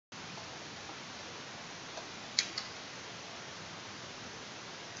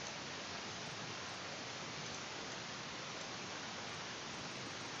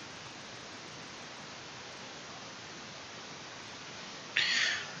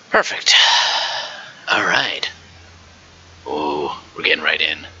Perfect. Alright. Ooh, we're getting right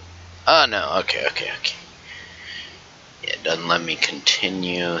in. Oh, no. Okay. Yeah, it doesn't let me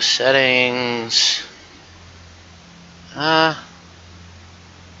continue settings. Let's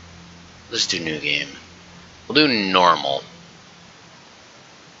do new game. We'll do normal.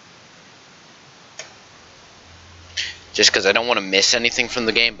 Just because I don't want to miss anything from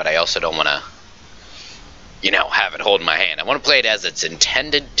the game, but I also don't want to, you know, have it hold in my hand. I want to play it as it's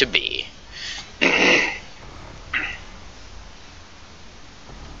intended to be.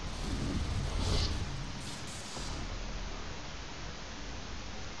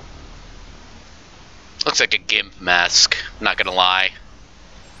 Looks like a GIMP mask, not gonna lie.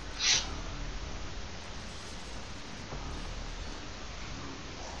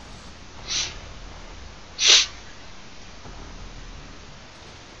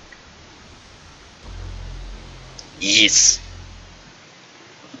 Yes.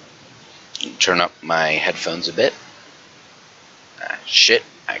 Turn up my headphones a bit. Shit,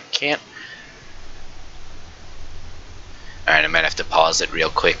 I can't. Alright, I might have to pause it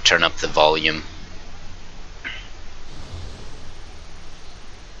real quick, turn up the volume.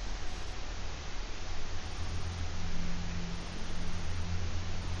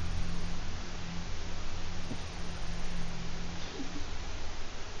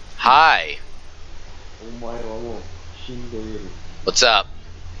 Hi. What's up?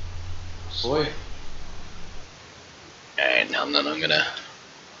 Boy. Alright, now then I'm gonna...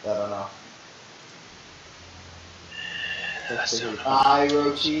 I don't know.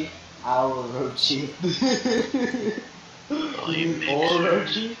 Rochi. Our Rochi.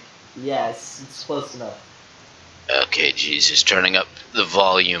 Volume. Yes, it's close enough. Okay, Jesus, turning up the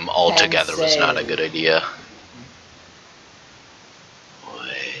volume altogether was not a good idea.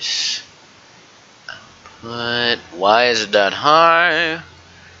 Voice. Output. Why is it that high?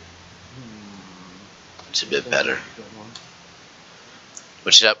 It's a bit better.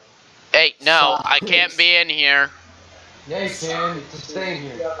 What's up? Hey, no, I can't be in here. Yeah, you can. You just stay in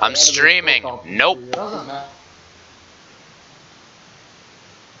here. I'm streaming. Nope. It doesn't matter.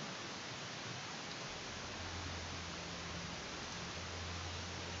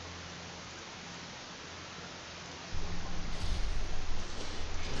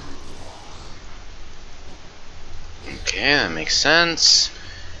 Okay, that makes sense.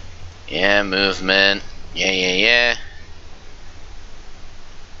 Yeah, movement. Yeah.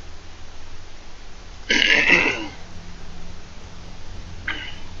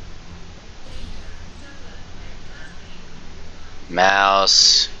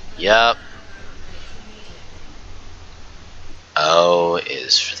 Mouse. Yup. O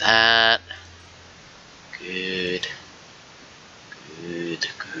is for that. Good.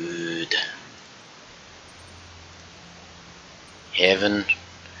 Heaven.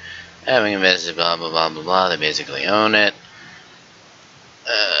 Having a message, blah blah blah blah blah. They basically own it.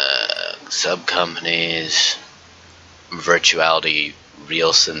 Sub companies. Virtuality.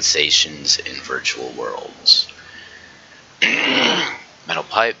 Real sensations in virtual worlds. Metal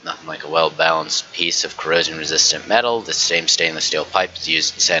pipe, nothing like a well-balanced piece of corrosion-resistant metal. The same stainless steel pipe is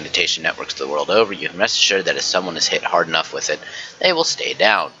used in sanitation networks the world over. You can rest assured that if someone is hit hard enough with it, they will stay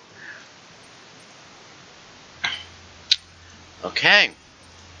down. Okay.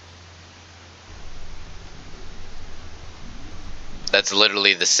 That's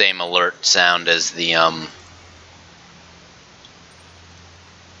literally the same alert sound as the,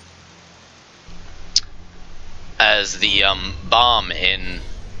 bomb in...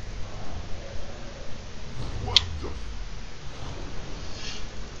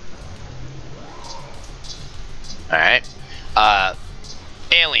 Alright.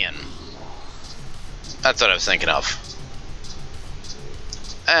 Alien. That's what I was thinking of.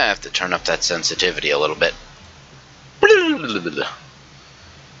 I have to turn up that sensitivity a little bit.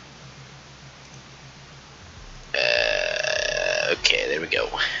 Okay, there we go.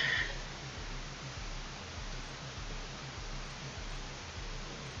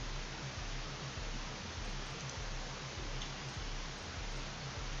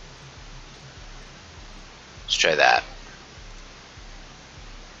 Let's try that.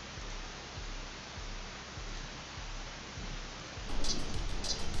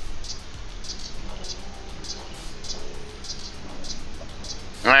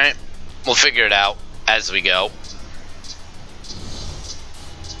 Alright, we'll figure it out as we go.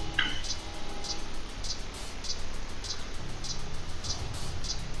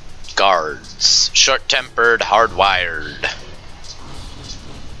 Guards. Short-tempered, hardwired.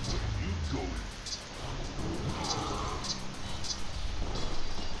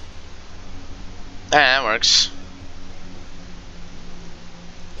 That works.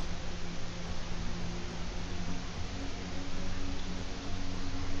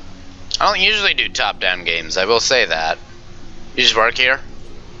 I don't usually do top-down games, I will say that. You just work here?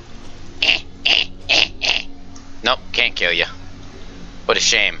 Nope, can't kill you. What a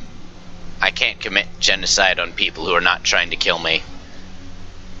shame. I can't commit genocide on people who are not trying to kill me.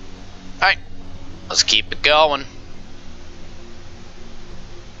 Alright, let's keep it going.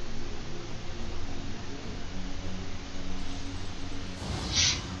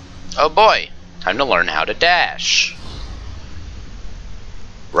 Oh boy, time to learn how to dash.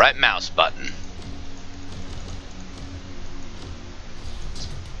 Right mouse button.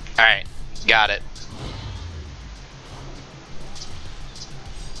 Alright, got it.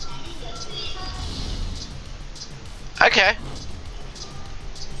 Okay.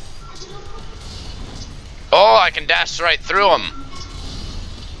 Oh, I can dash right through them.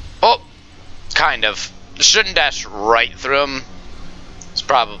 Oh, kind of. Shouldn't dash right through them. It's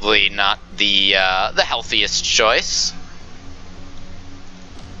probably not the healthiest choice.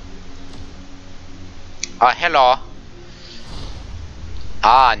 Hello.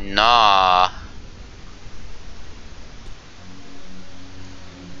 Ah, nah.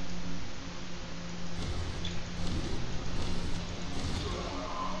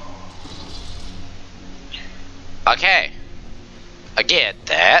 Okay. I get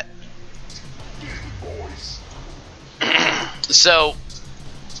that. So,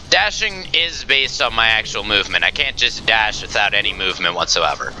 dashing is based on my actual movement. I can't just dash without any movement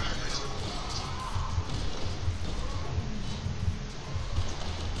whatsoever.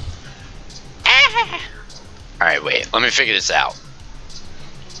 Alright, wait. Let me figure this out.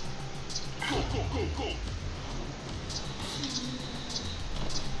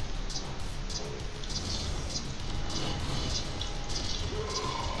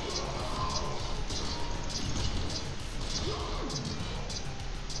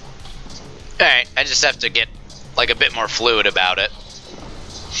 Alright, I just have to get, like, a bit more fluid about it.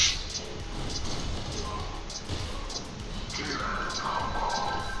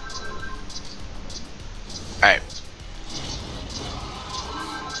 Alright.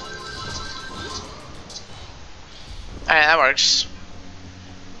 Alright, that works.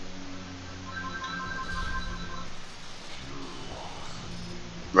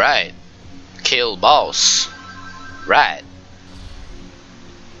 Right. Kill boss. Right.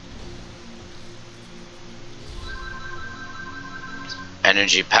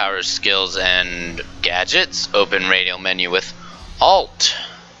 Energy, power, skills, and gadgets. Open radial menu with Alt.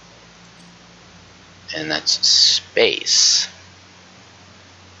 And that's space.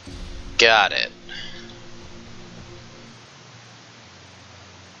 Got it.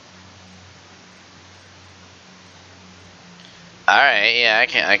 Alright, yeah,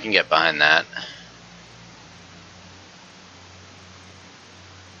 I can get behind that.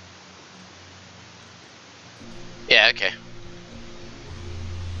 Yeah, okay.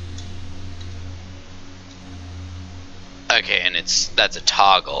 Okay, and that's a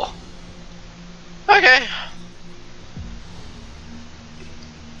toggle. Okay.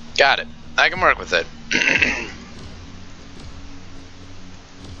 Got it. I can work with it.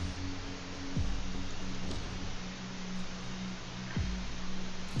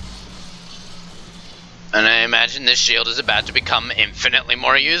 And I imagine this shield is about to become infinitely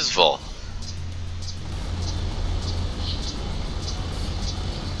more useful.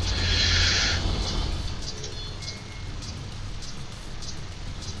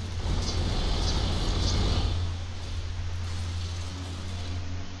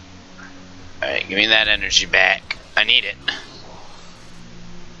 Alright, give me that energy back. I need it.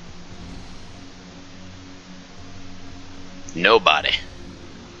 Nobody.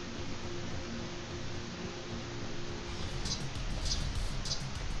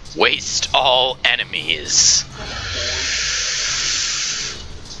 Waste all enemies.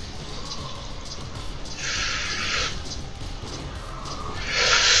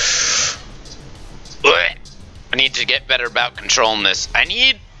 I need to get better about controlling this.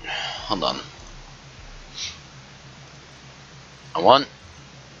 Hold on. I want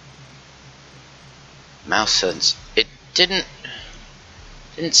mouse sense. It didn't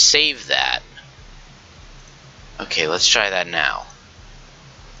save that. Okay, let's try that now.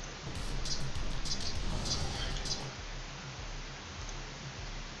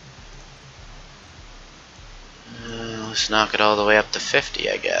 Let's knock it all the way up to 50,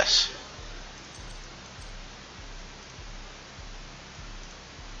 I guess.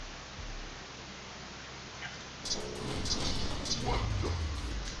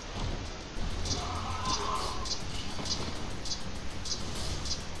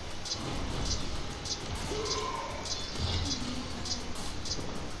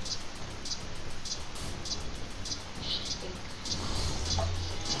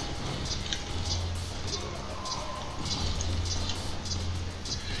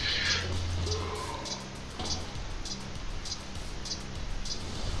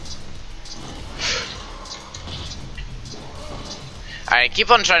 I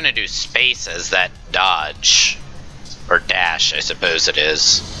keep on trying to do space as that dodge. Or dash, I suppose it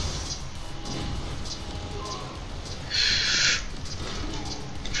is.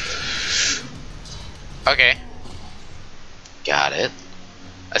 Okay. Got it.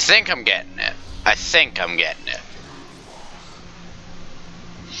 I think I'm getting it. I think I'm getting it.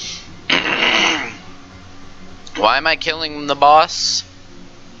 Why am I killing the boss?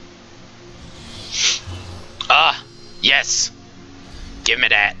 Ah, yes. Give me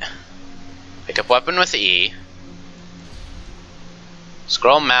that. Pick up weapon with E.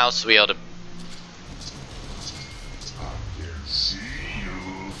 Scroll mouse wheel to...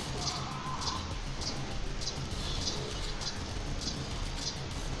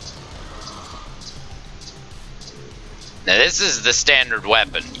 Now this is the standard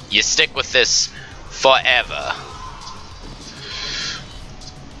weapon. You stick with this forever.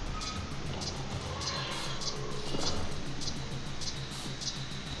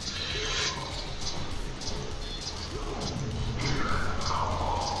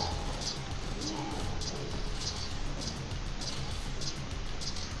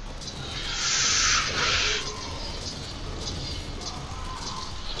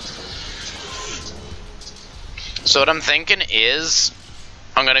 So what I'm thinking is,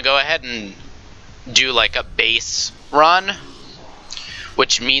 I'm gonna go ahead and do like a base run,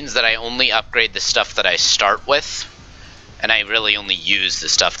 which means that I only upgrade the stuff that I start with, and I really only use the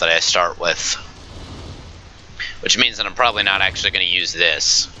stuff that I start with. Which means that I'm probably not actually gonna use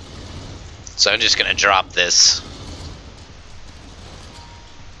this. So I'm just gonna drop this.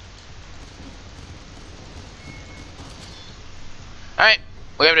 Alright,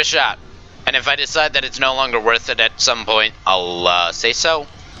 we'll give it a shot. And if I decide that it's no longer worth it at some point, I'll say so.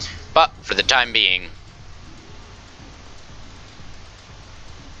 But for the time being,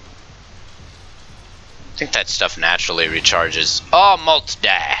 I think that stuff naturally recharges. Oh, Mult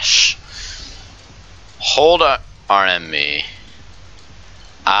Dash. Hold RMB.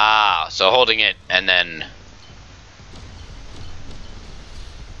 Ah, so holding it and then...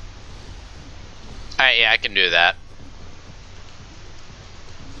 Alright, yeah, I can do that.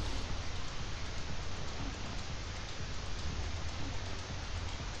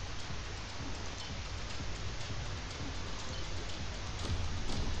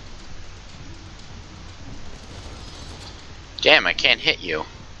 Damn, I can't hit you.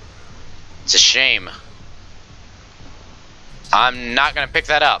 It's a shame. I'm not gonna pick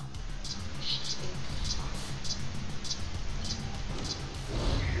that up.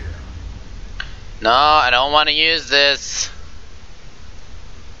 No, I don't want to use this.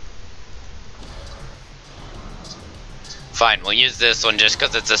 Fine, we'll use this one just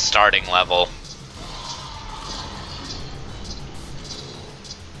because it's a starting level.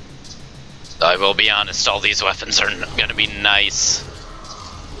 I will be honest, all these weapons are gonna be nice.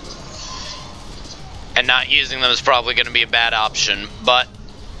 And not using them is probably gonna be a bad option, but...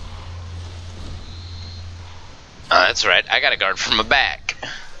 that's right, I got a guard from my back.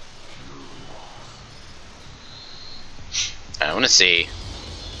 I wanna see.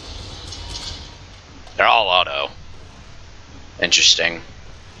 They're all auto. Interesting.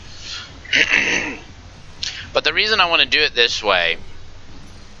 But the reason I wanna do it this way...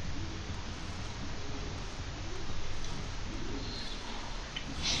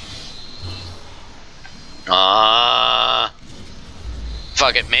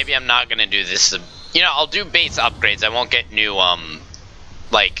 Fuck it, maybe I'm not gonna do this. You know, I'll do base upgrades. I won't get new,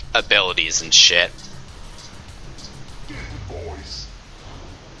 like, abilities and shit.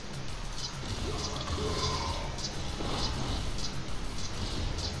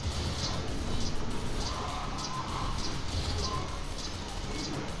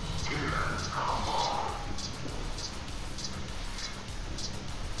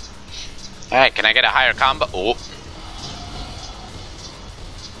 Alright, can I get a higher combo? Oh.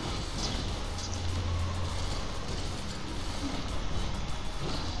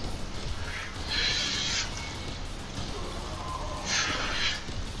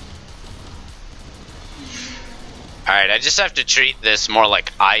 Alright, I just have to treat this more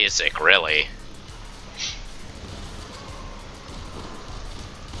like Isaac, really.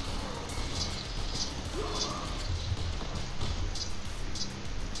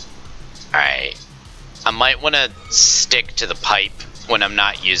 Alright. I might want to stick to the pipe when I'm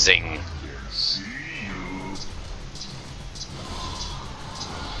not using...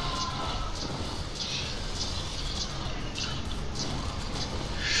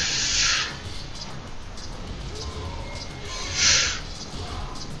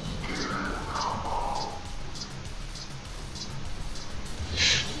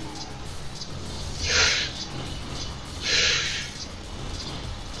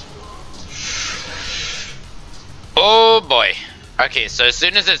 Okay, so as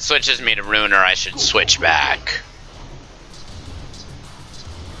soon as it switches me to Ruiner, I should switch back.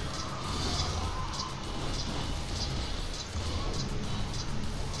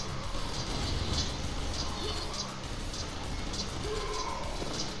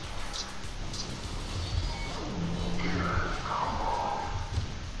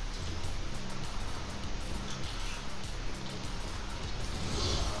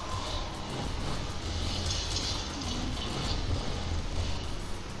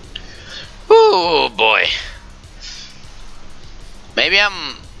 Oh boy. Maybe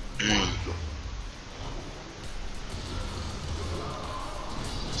I'm...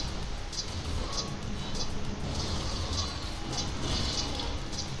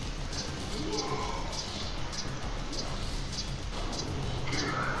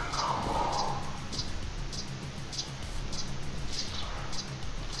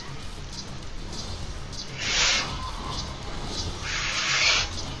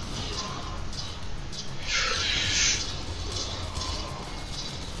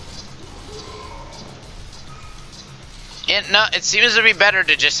 no, it seems to be better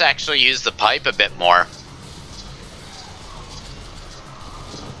to just actually use the pipe a bit more.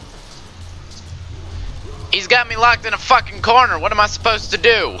 He's got me locked in a fucking corner. What am I supposed to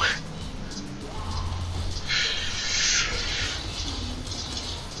do?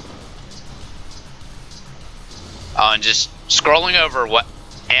 Oh, and just scrolling over what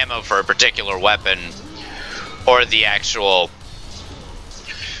ammo for a particular weapon or the actual...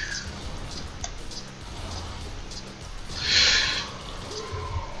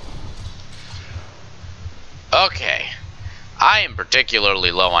 Okay, I am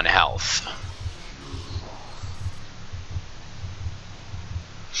particularly low on health.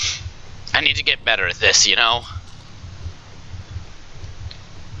 I need to get better at this, you know?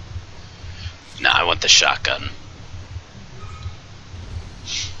 No, I want the shotgun.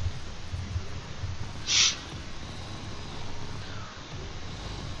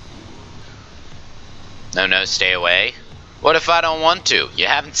 No, stay away. What if I don't want to? You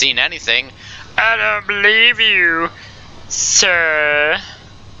haven't seen anything. I don't believe you, sir.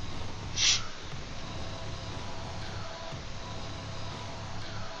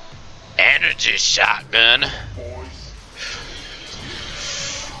 Energy shotgun.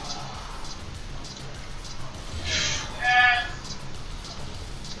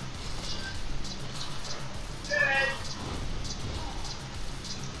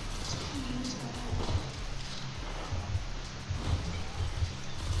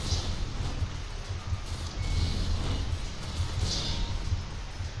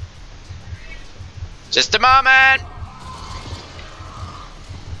 Just a moment.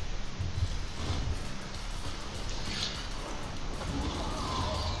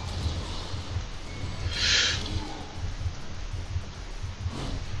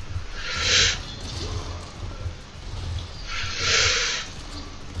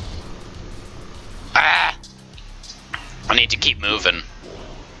 Ah! I need to keep moving.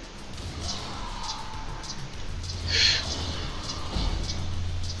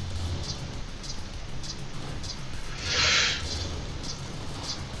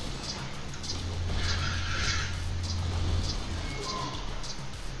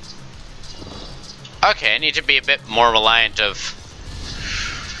 Okay, I need to be a bit more reliant of...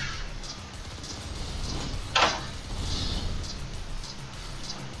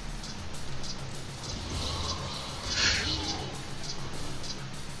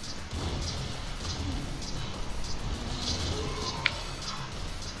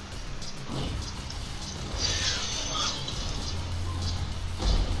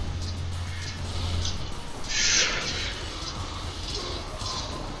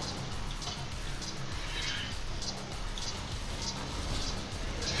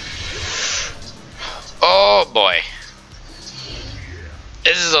 Oh boy.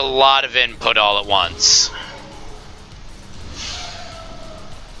 This is a lot of input all at once.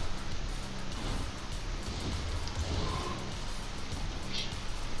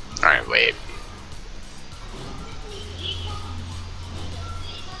 Alright, wait.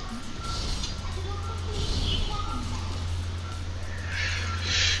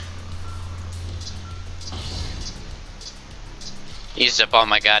 Used up all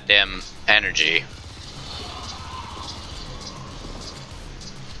my goddamn energy.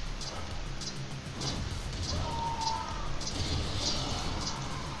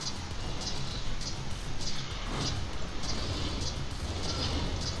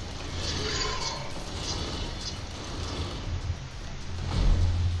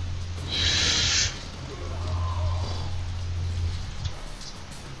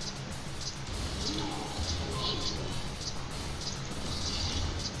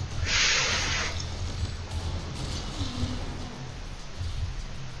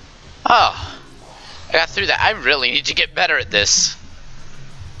 Oh, I got through that. I really need to get better at this.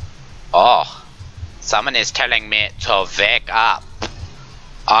 Oh, someone is telling me to wake up.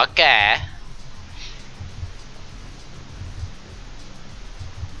 Okay.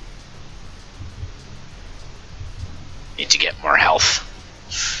 Need to get more health,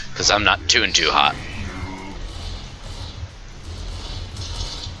 because I'm not doing too hot.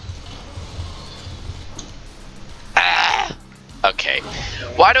 Ah! Okay.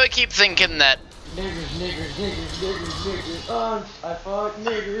 Why do I keep thinking that... Niggers. Oh, I fuck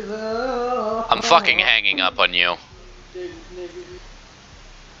niggers. Oh. I'm fucking hanging up on you. Niggers.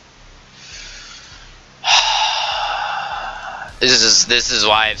 This is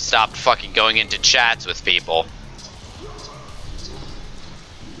why I've stopped fucking going into chats with people.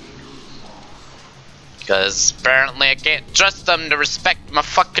 Because apparently I can't trust them to respect my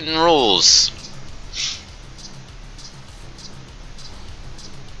fucking rules.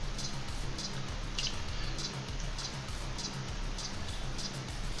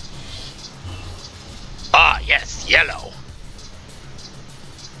 Ah, yes, yellow.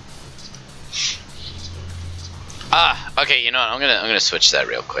 Ah, okay, you know what? I'm gonna switch that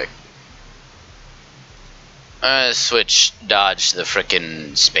real quick. I'm gonna switch dodge the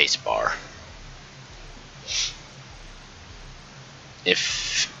frickin' space bar.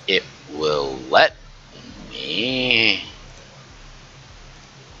 If it will let me.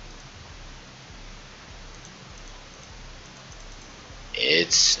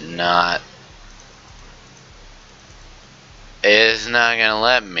 It's not gonna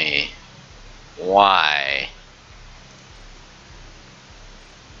let me. Why?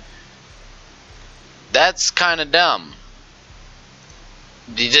 That's kinda dumb.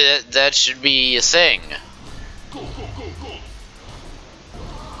 That should be a thing.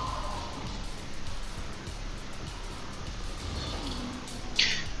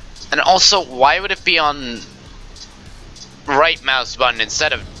 And also, why would it be on right mouse button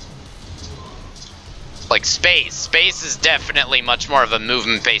instead of like space? Space is definitely much more of a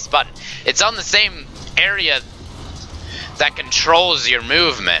movement-based button. It's on the same area that controls your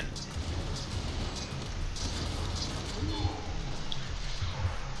movement.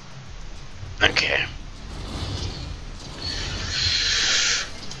 Okay.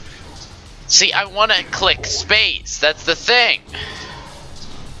 See, I want to click space. That's the thing.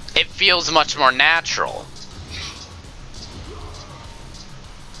 It feels much more natural.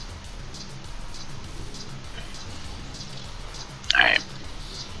 Alright.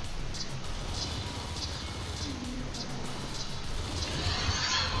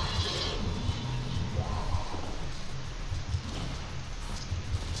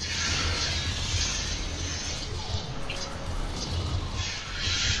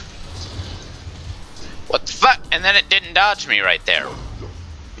 What the fuck? And then it didn't dodge me right there.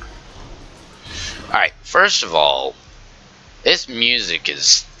 Alright, first of all, this music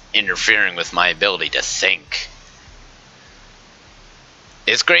is interfering with my ability to think.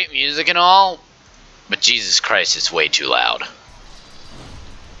 It's great music and all, but Jesus Christ, it's way too loud.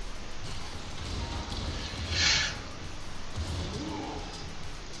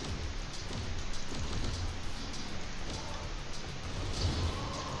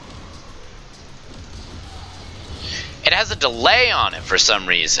 It has a delay on it for some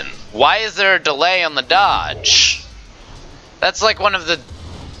reason. Why is there a delay on the dodge? That's like one of the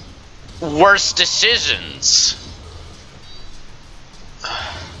worst decisions.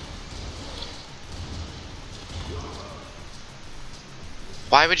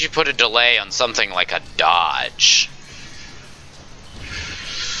 Why would you put a delay on something like a dodge?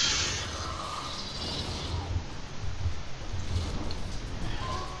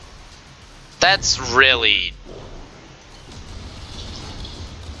 That's really...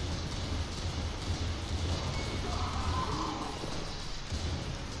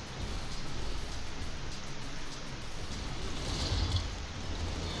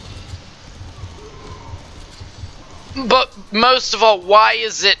 But most of all, why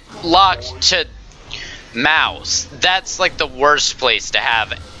is it locked to mouse? That's like the worst place to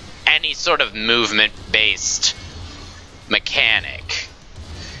have any sort of movement-based mechanic.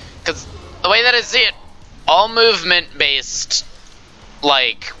 Because the way that I see it, all movement-based,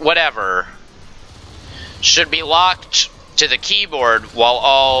 like, whatever, should be locked to the keyboard, while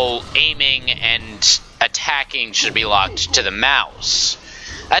all aiming and attacking should be locked to the mouse.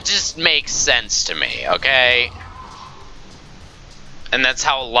 That just makes sense to me, okay? And that's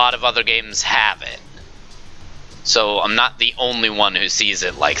how a lot of other games have it. So I'm not the only one who sees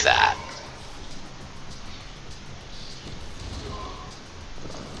it like that.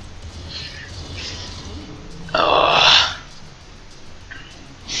 Ugh.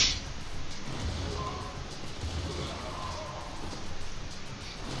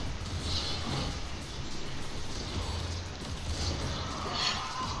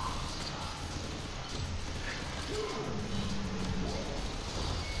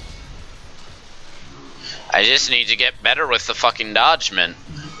 I just need to get better with the fucking dodgement.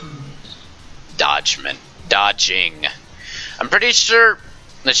 Dodging. I'm pretty sure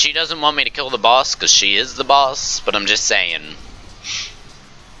that she doesn't want me to kill the boss because she is the boss, but I'm just saying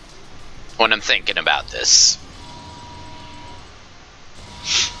when I'm thinking about this.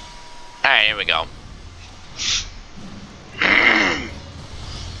 Alright, here we go.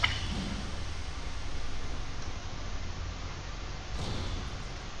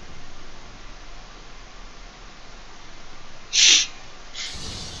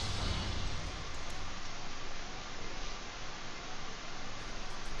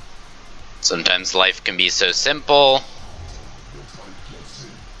 Sometimes life can be so simple.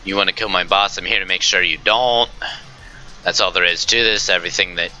 You want to kill my boss, I'm here to make sure you don't. That's all there is to this,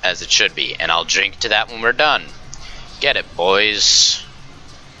 everything that as it should be. And I'll drink to that when we're done. Get it, boys.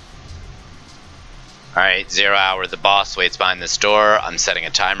 Alright, 0 hour. The boss waits behind this door. I'm setting a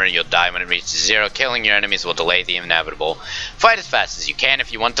timer. You'll die when it reaches 0. Killing your enemies will delay the inevitable. Fight as fast as you can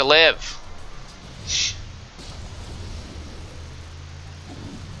if you want to live.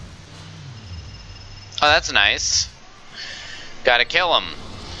 Oh, that's nice. Gotta kill him.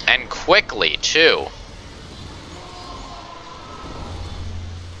 And quickly, too.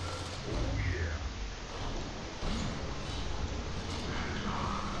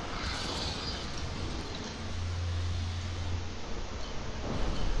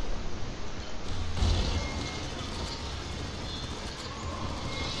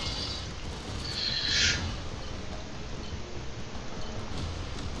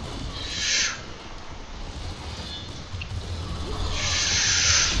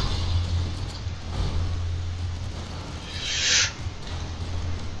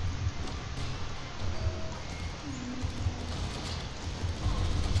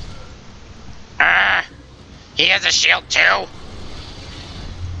 He has a shield too.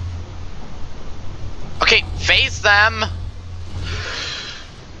 Okay, face them.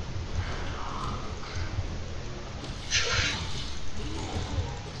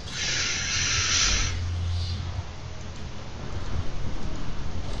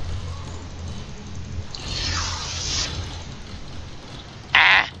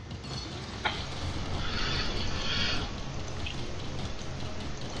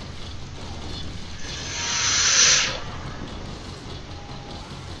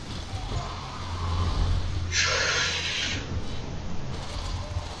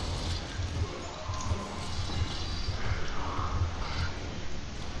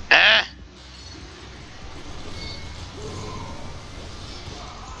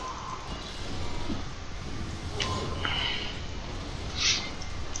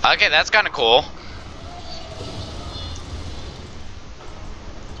 Okay, that's kind of cool.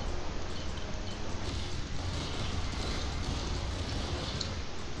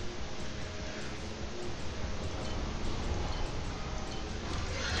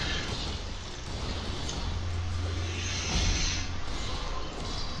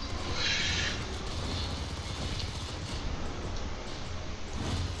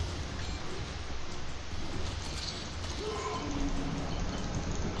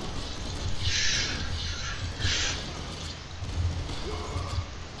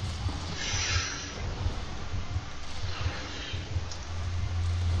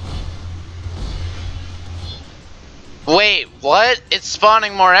 Wait, what? It's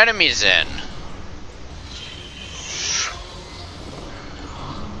spawning more enemies in.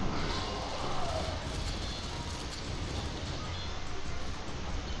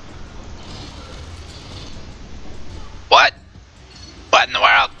 What? What in the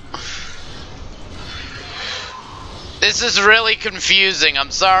world? This is really confusing.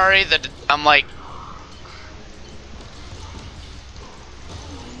 I'm sorry that I'm like...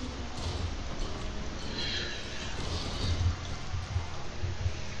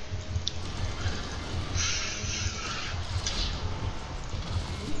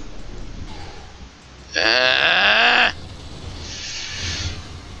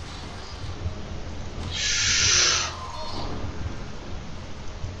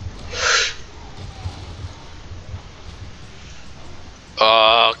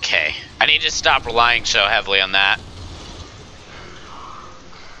 Okay, I need to stop relying so heavily on that.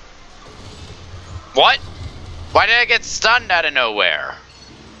 What? Why did I get stunned out of nowhere?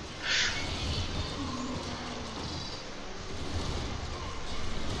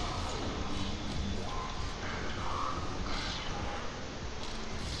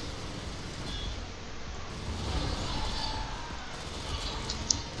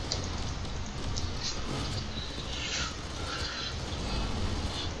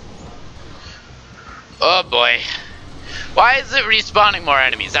 Oh boy. Why is it respawning more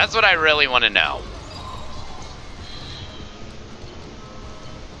enemies? That's what I really want to know.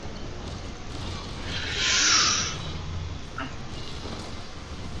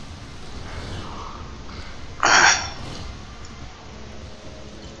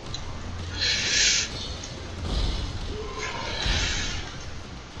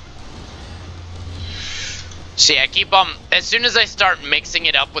 See, I keep on... As soon as I start mixing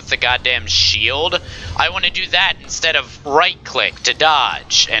it up with the goddamn shield, I want to do that instead of right-click to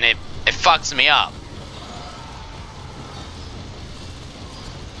dodge, and it fucks me up.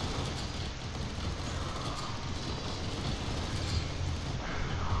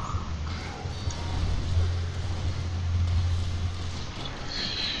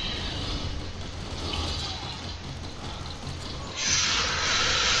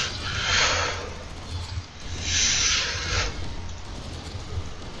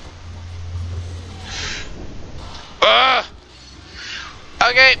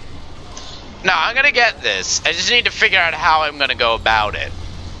 Okay. No, I'm gonna get this. I just need to figure out how I'm gonna go about it.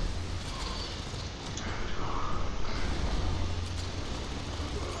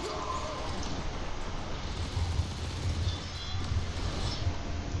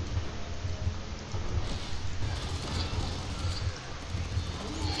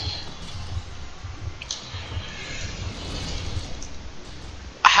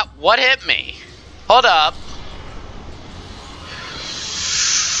 What hit me? Hold up.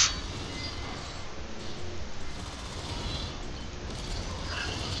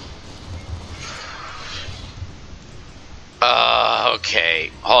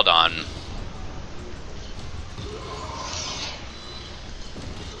 Okay, hold on.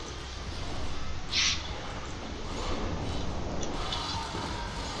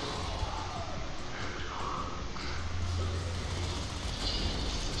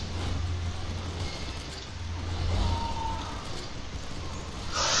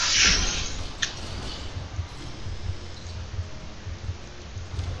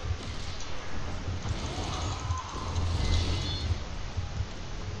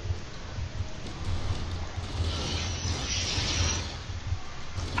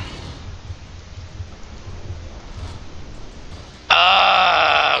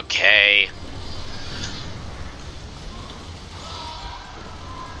 Okay.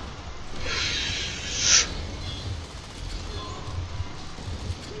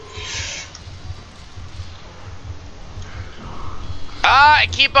 I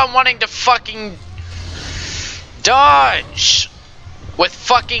keep on wanting to fucking dodge with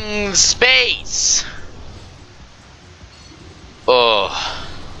fucking space. Oh.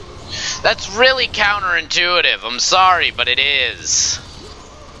 That's really counterintuitive. I'm sorry, but it is.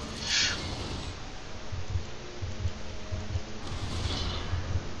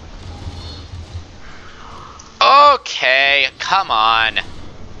 Okay, come on.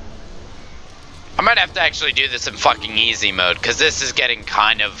 I might have to actually do this in fucking easy mode, because this is getting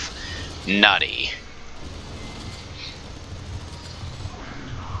kind of nutty.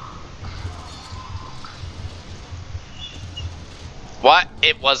 What?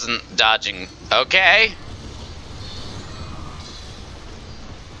 It wasn't dodging. Okay.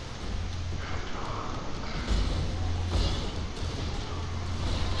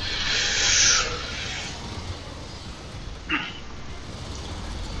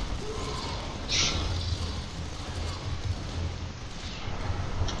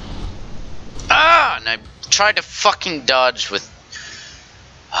 And I tried to fucking dodge with...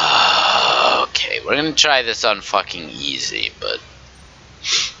 Okay, we're gonna try this on fucking easy, but...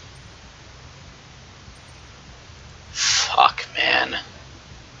 Fuck, man.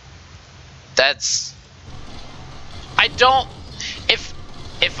 That's... I don't...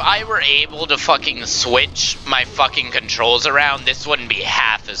 If I were able to fucking switch my fucking controls around, this wouldn't be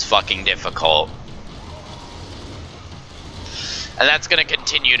half as fucking difficult. And that's gonna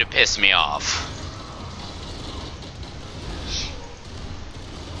continue to piss me off.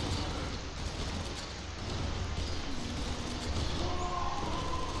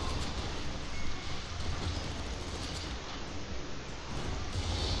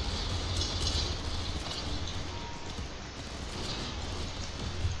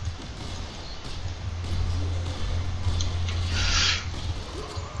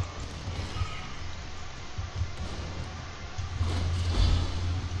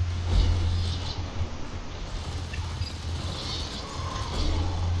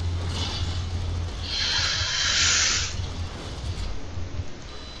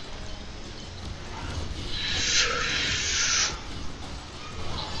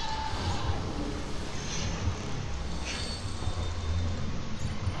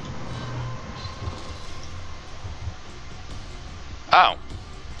 Oh,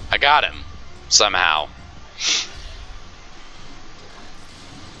 I got him, somehow.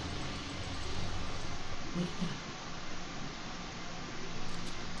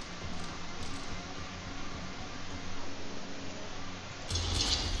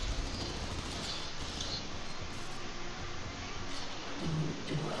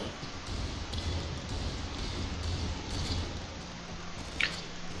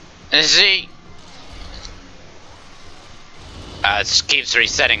 See? It keeps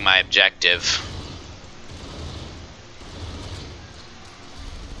resetting my objective.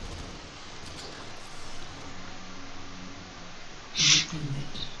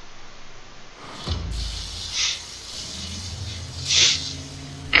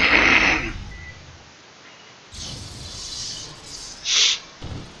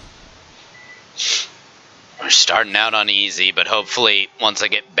 We're starting out on easy, but hopefully once I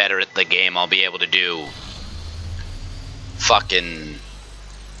get better at the game, I'll be able to do fucking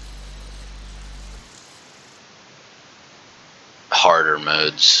harder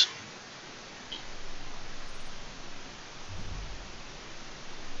modes.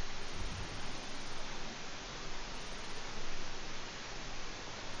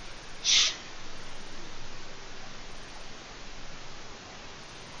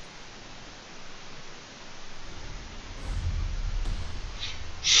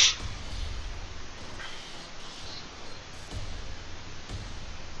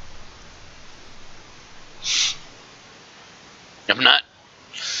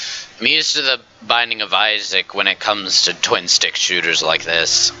 I'm used to the Binding of Isaac when it comes to twin stick shooters like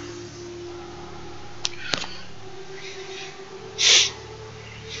this.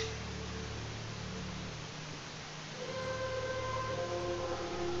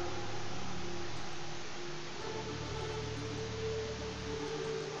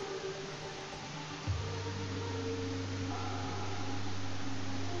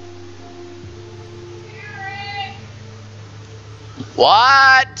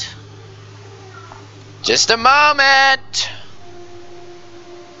 What? Just a moment.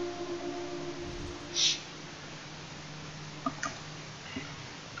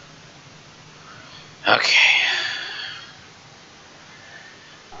 Okay.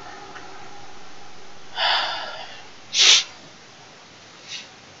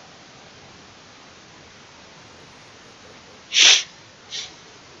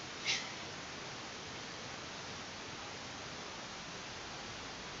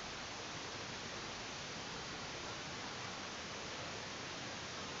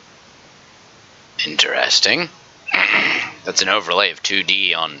 Interesting. That's an overlay of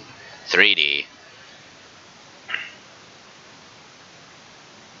 2D on 3D.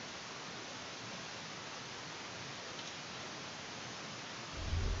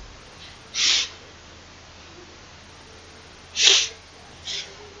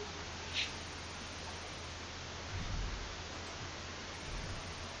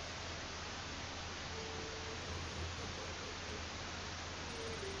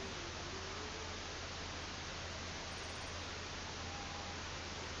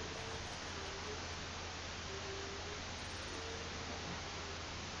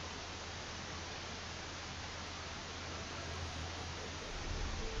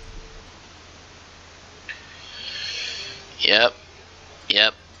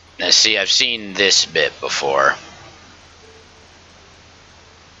 Yep. Now see, I've seen this bit before.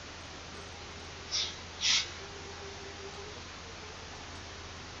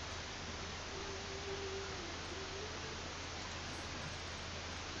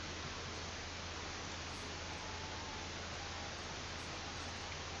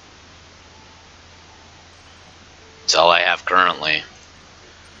 It's all I have currently.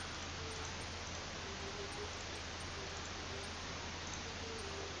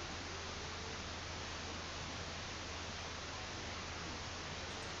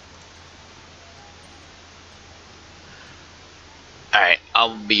 Alright,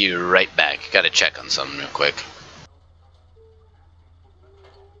 I'll be right back. Gotta check on something real quick.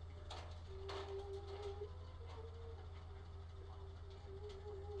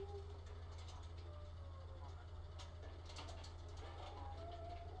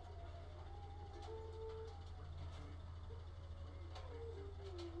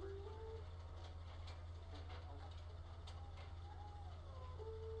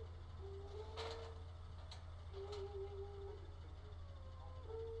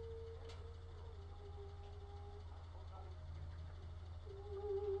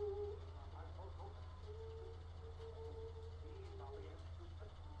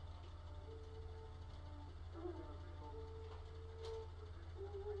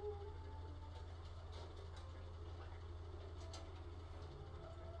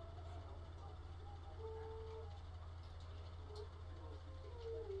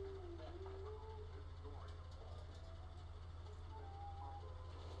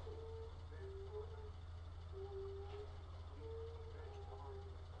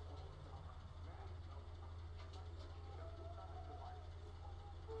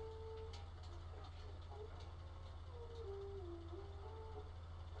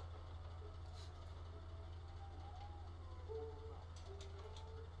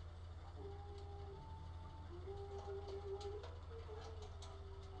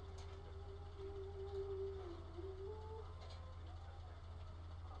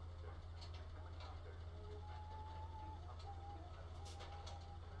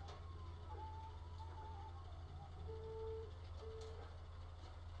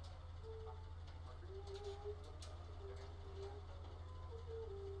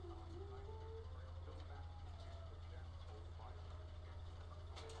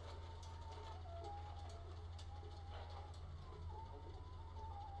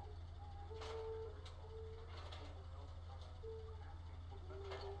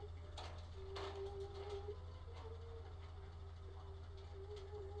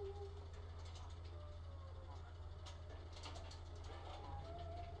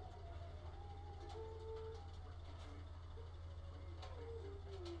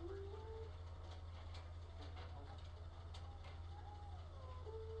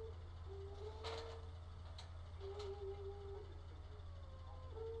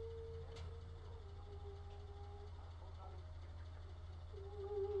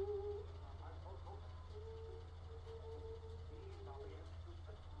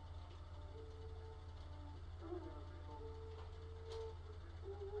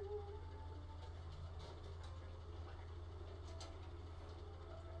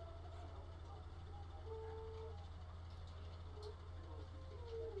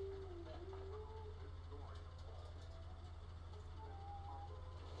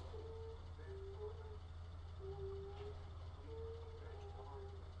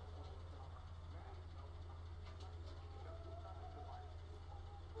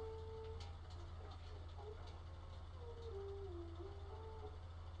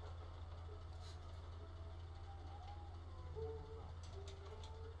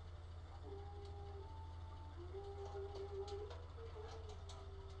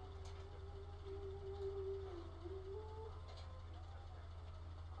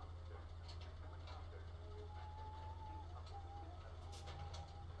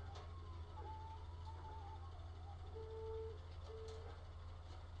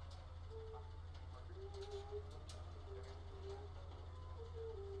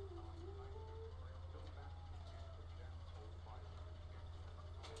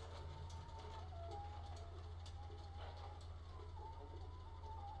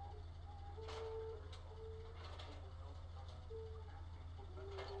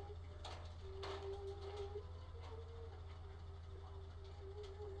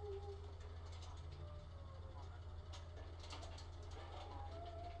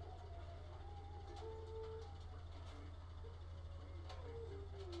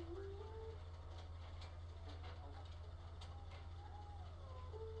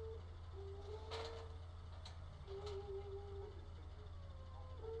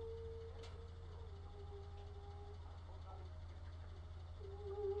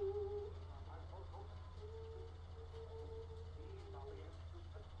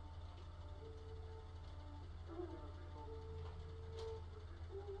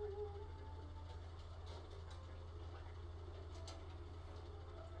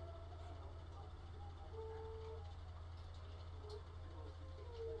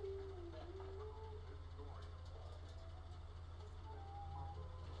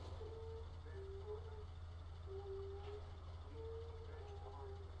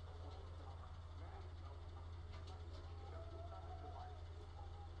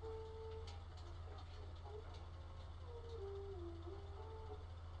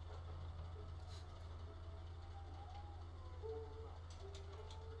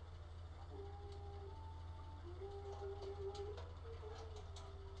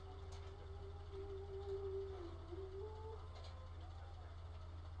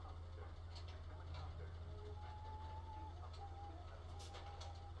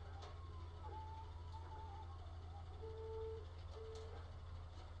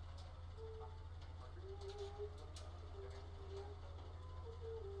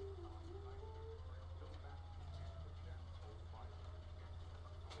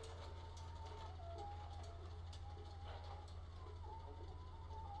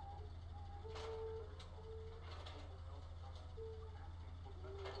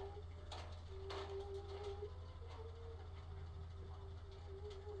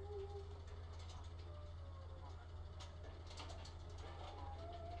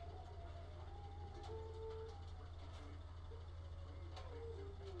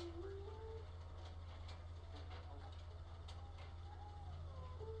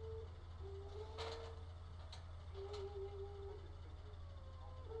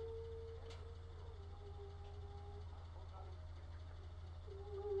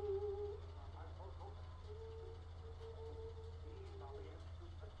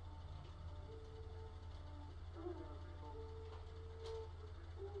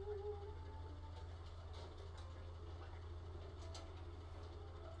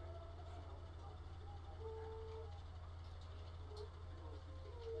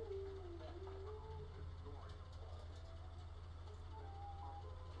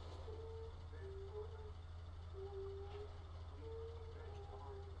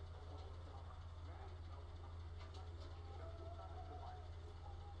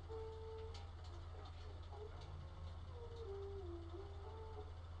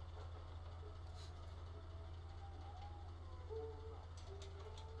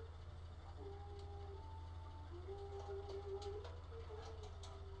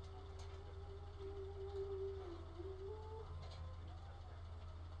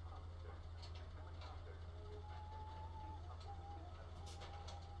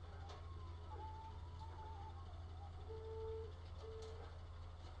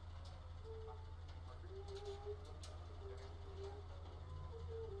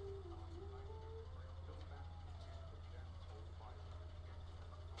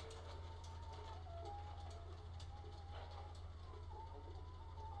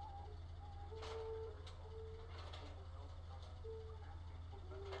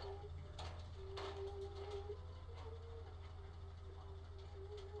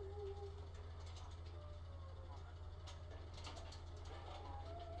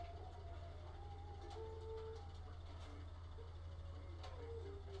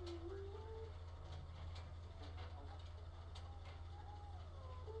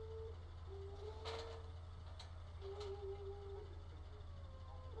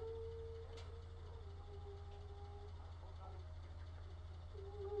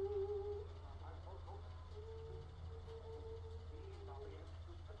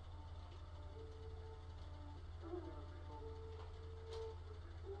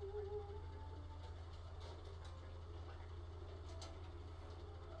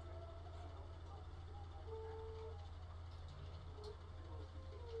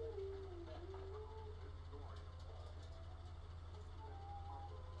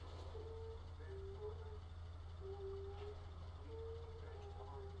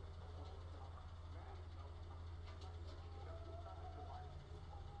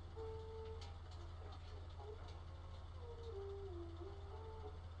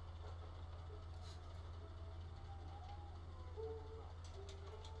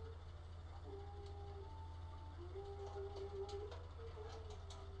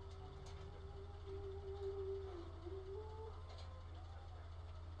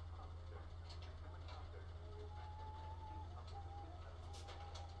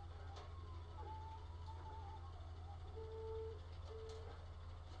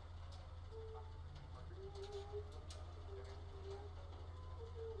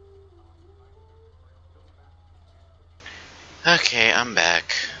 Okay, I'm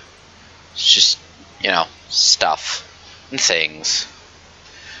back. It's just, you know, stuff and things.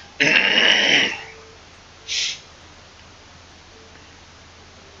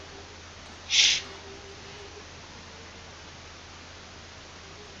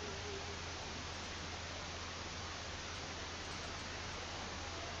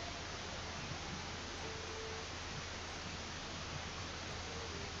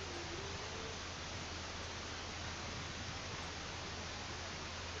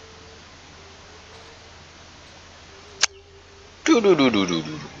 Do.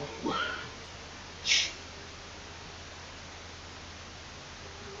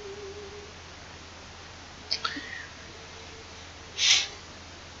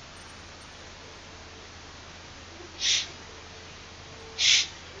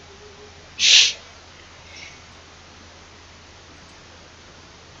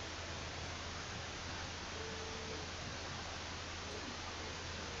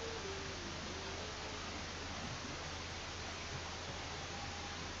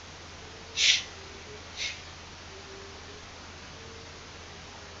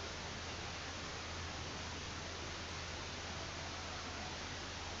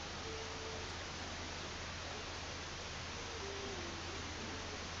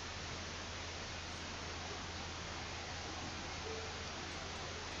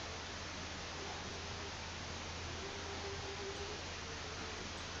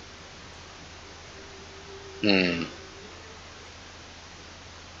 Hmm.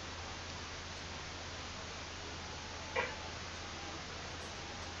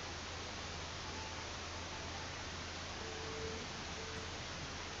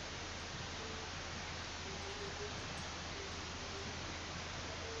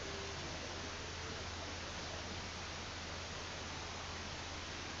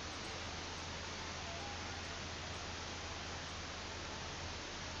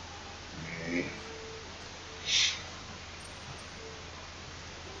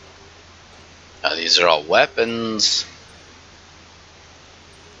 Now these are all weapons.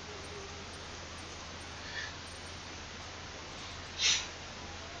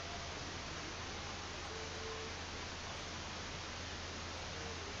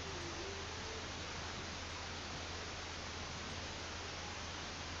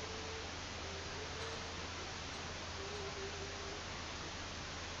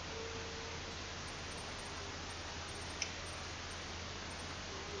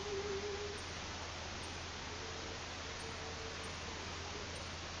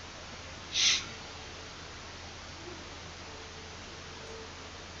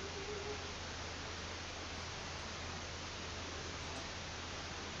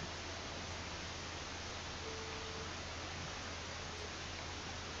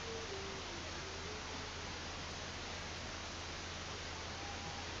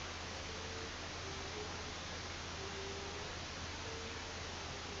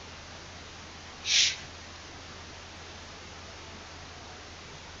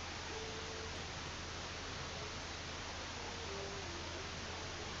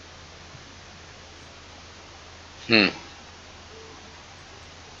 Hmm.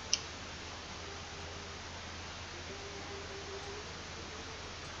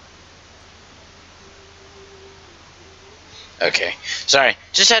 Okay. Sorry.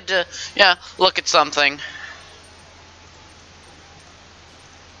 Just had to, yeah, look at something.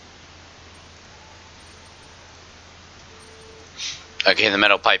 Okay, the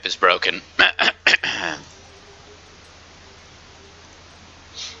metal pipe is broken. I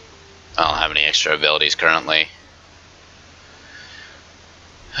don't have any extra abilities currently.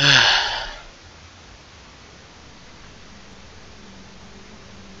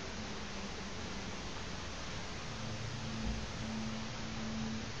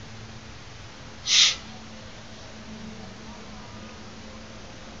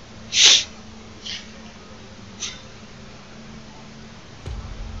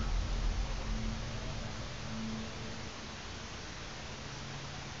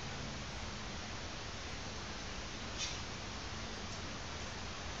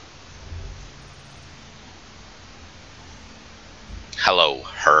 Hello,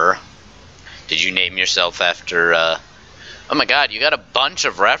 her. Did you name yourself after, Oh my god, you got a bunch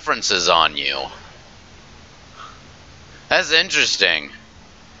of references on you. That's interesting.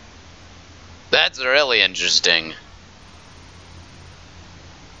 That's really interesting.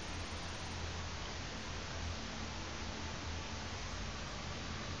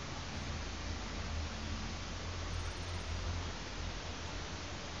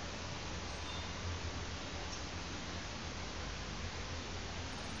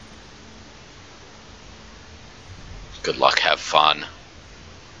 Good luck, have fun.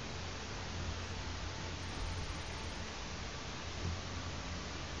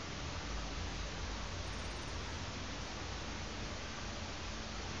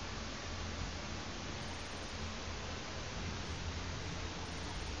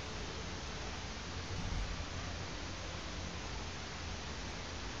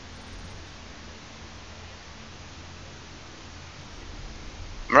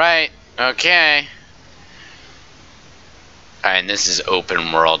 Right, okay. Alright, and this is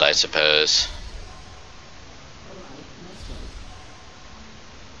open world, I suppose.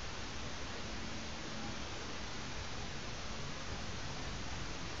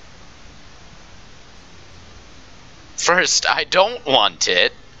 First, I don't want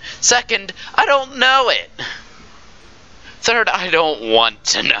it. Second, I don't know it. Third, I don't want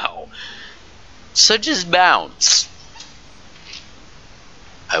to know. So just bounce.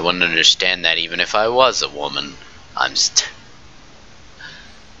 I wouldn't understand that even if I was a woman.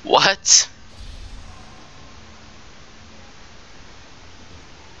 What?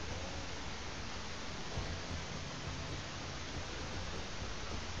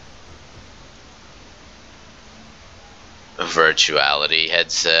 A virtuality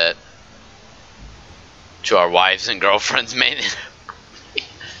headset. To our wives and girlfriends, man.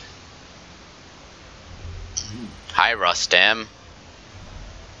 Hi, Rustam.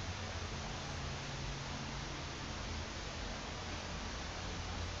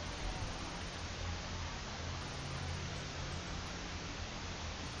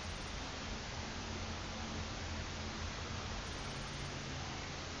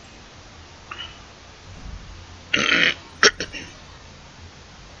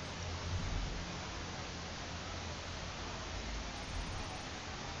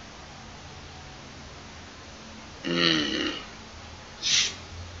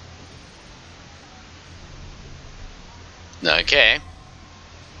 Okay.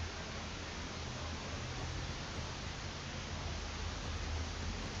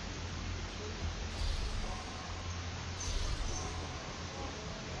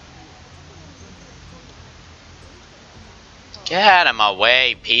 Get out of my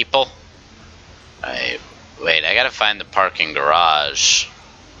way, people. Wait, I gotta find the parking garage.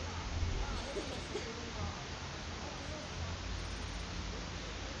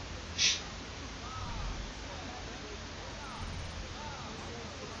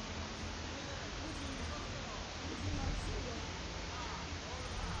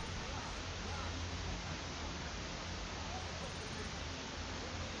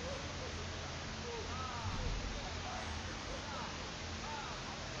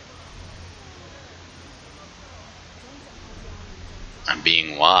 I'm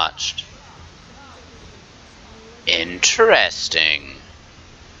being watched. Interesting.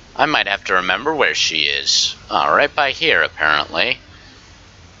 I might have to remember where she is. Oh, right by here, apparently.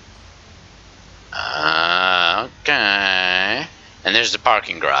 Okay. And there's the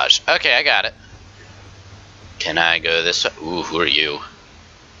parking garage. Okay, I got it. Can I go this way? Ooh, who are you?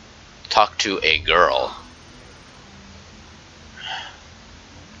 Talk to a girl.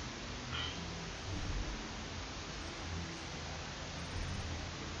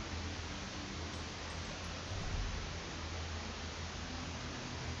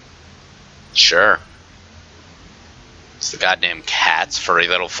 Sure. It's the goddamn cats, furry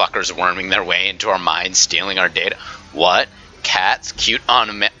little fuckers worming their way into our minds, stealing our data. What? Cats? Cute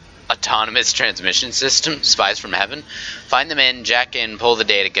autonomous transmission system? Spies from heaven? Find them in, jack in, pull the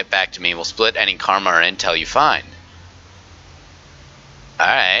data, get back to me. We'll split any karma or intel you find.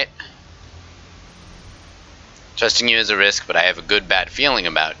 Alright. Trusting you is a risk, but I have a good bad feeling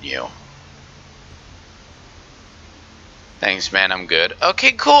about you. Thanks, man, I'm good.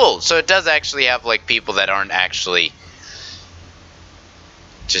 Okay, cool. So it does actually have, like, people that aren't actually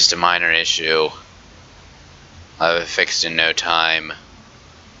just a minor issue. I'll have it fixed in no time.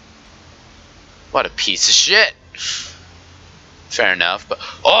 What a piece of shit. Fair enough, but...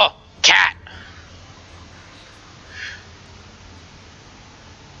 Oh! Cat!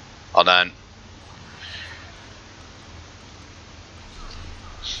 Hold on.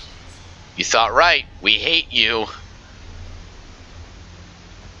 You thought right. We hate you.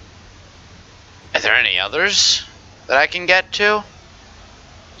 Are there any others that I can get to?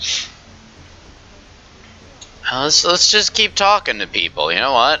 Let's just keep talking to people. You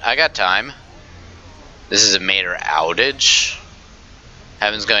know what? I got time. This is a major outage.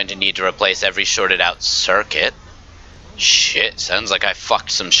 Heaven's going to need to replace every shorted out circuit. Shit, sounds like I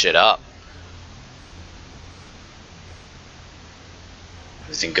fucked some shit up.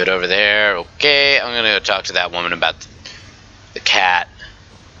 Everything good over there? Okay, I'm gonna go talk to that woman about the cat.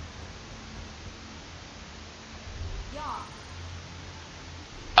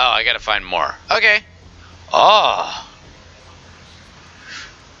 Oh, I gotta find more. Okay. Oh.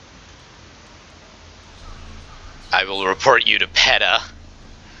 I will report you to PETA.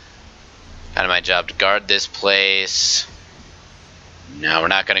 Kind of my job to guard this place. No, we're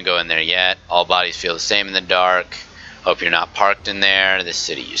not gonna go in there yet. All bodies feel the same in the dark. Hope you're not parked in there. This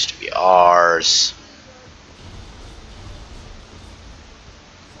city used to be ours.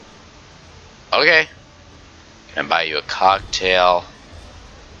 Okay. Can I buy you a cocktail?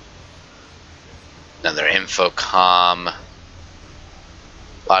 Another infocom.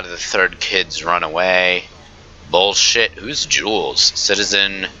 A lot of the third kids run away. Bullshit. Who's Jules?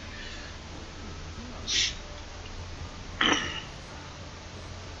 Citizen.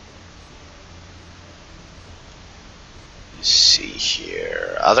 Let's see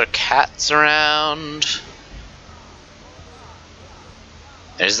here. Other cats around.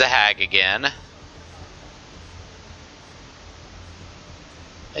 There's the hag again.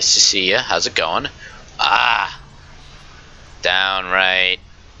 Nice to see you. How's it going? Ah! Down, right,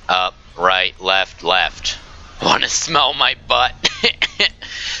 up, right, left, left. Want to smell my butt?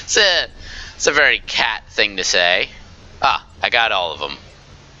 It's a very cat thing to say. Ah, I got all of them.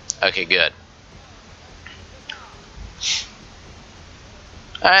 Okay, good.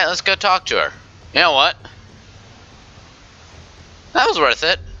 Alright, let's go talk to her. You know what? That was worth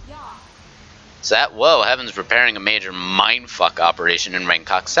it. Is that? Whoa, Heaven's preparing a major mindfuck operation in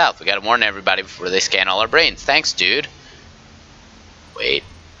Bangkok South. We gotta warn everybody before they scan all our brains. Thanks, dude. Wait.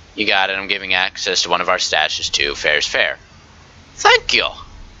 You got it. I'm giving access to one of our stashes, too. Fair's fair. Thank you.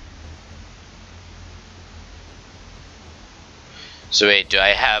 So wait, do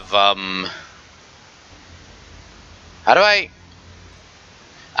I have, How do I...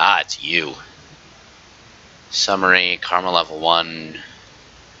 Ah, it's you. Summary, karma level 1.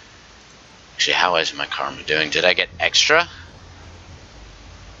 Actually, how is my karma doing? Did I get extra?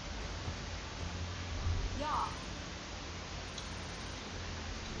 Yeah.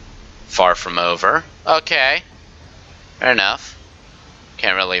 Far from over. Okay. Fair enough.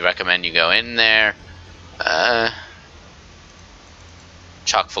 Can't really recommend you go in there.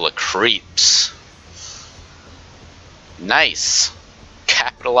 Chock full of creeps. Nice.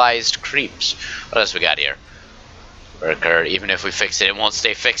 Capitalized creeps. What else we got here? Worker, even if we fix it, it won't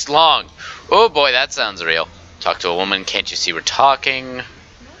stay fixed long. Oh boy, that sounds real. Talk to a woman, can't you see we're talking?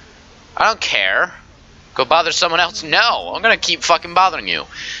 I don't care. Go bother someone else? No, I'm gonna keep fucking bothering you.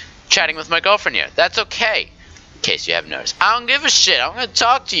 Chatting with my girlfriend here. That's okay. In case you haven't noticed. I don't give a shit. I'm gonna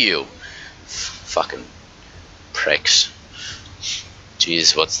talk to you. Fucking pricks.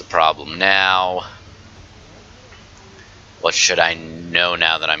 Jeez, what's the problem now? What should I know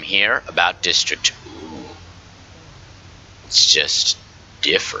now that I'm here? About District. Ooh. It's just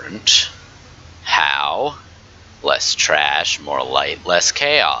different. How? Less trash, more light, less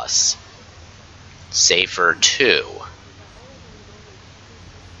chaos. Safer too.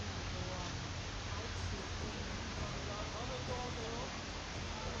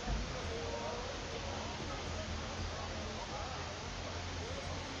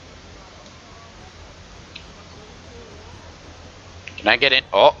 Can I get in?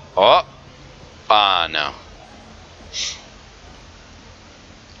 Oh, oh. No.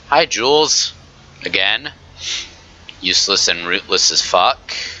 Hi, Jules. Again. Useless and rootless as fuck.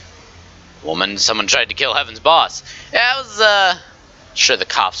 Woman, someone tried to kill Heaven's boss. Yeah, I was, sure the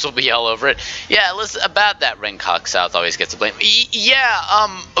cops will be all over it. Yeah, listen, about that, Bangkok South always gets the blame. Yeah,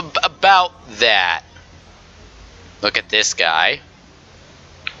 about that. Look at this guy.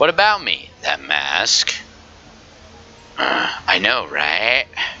 What about me? That mask. I know, right?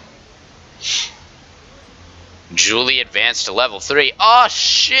 Julie advanced to level 3. Oh,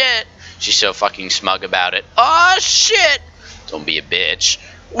 shit! She's so fucking smug about it. Oh, shit! Don't be a bitch.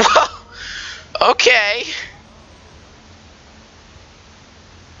 Whoa! Okay.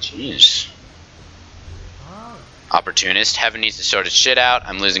 Jeez. Opportunist. Heaven needs to sort his shit out.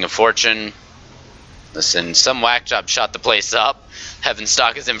 I'm losing a fortune. Listen, some whack job shot the place up. Heaven's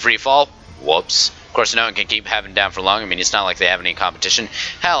stock is in free fall. Whoops. Of course, no one can keep Heaven down for long. I mean, it's not like they have any competition.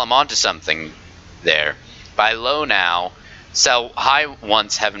 Hell, I'm onto something there. Buy low now. Sell high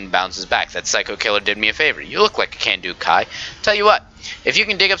once Heaven bounces back. That psycho killer did me a favor. You look like a can-do, Kai. Tell you what, if you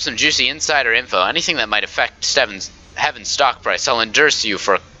can dig up some juicy insider info, anything that might affect Heaven's stock price, I'll endorse you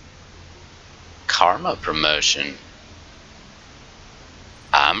for a karma promotion.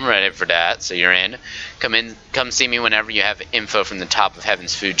 I'm ready for that, so you're in. Come see me whenever you have info from the top of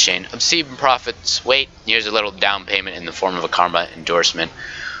Heaven's food chain. Obscene profits. Wait, here's a little down payment in the form of a karma endorsement.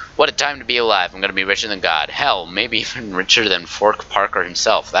 What a time to be alive. I'm gonna be richer than God. Hell, maybe even richer than Fork Parker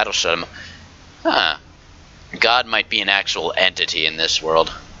himself. That'll shut him. Huh. God might be an actual entity in this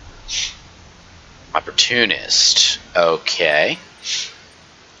world. Opportunist. Okay.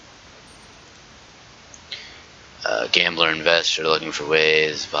 Gambler, investor, looking for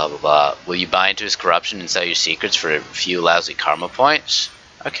ways, blah, blah, blah. Will you buy into his corruption and sell your secrets for a few lousy karma points?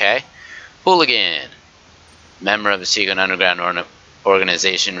 Okay. Hooligan. Member of a secret underground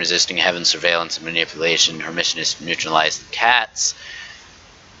organization resisting heaven's surveillance and manipulation. Her mission is to neutralize the cats.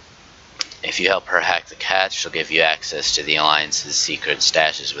 If you help her hack the cats, she'll give you access to the Alliance's secret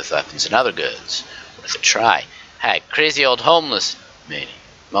stashes with weapons and other goods. Worth a try. Hag, crazy old homeless lady.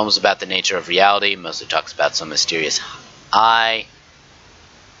 Mumbles about the nature of reality, mostly talks about some mysterious eye.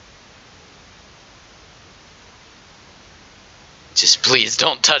 Just please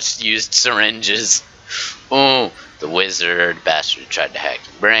don't touch used syringes. Ooh, the wizard, bastard who tried to hack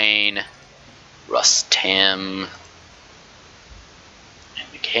your brain. Rustam.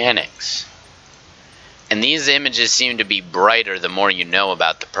 And mechanics. And these images seem to be brighter the more you know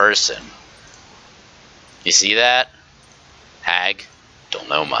about the person. You see that? Hag? Don't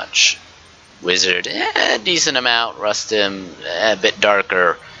know much. Wizard, decent amount. Rustam, a bit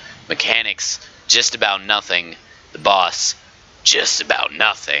darker. Mechanics, just about nothing. The boss, just about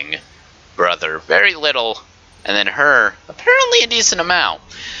nothing. Brother, very little. And then her, apparently a decent amount.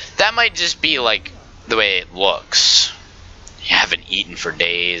 That might just be like the way it looks. You haven't eaten for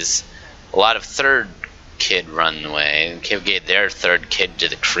days. A lot of third kid run away. Gave their third kid to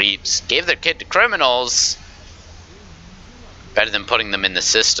the creeps. Gave their kid to criminals. Better than putting them in the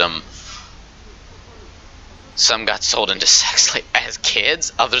system. Some got sold into sex as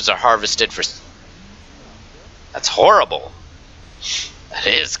kids. Others are harvested for... That's horrible. That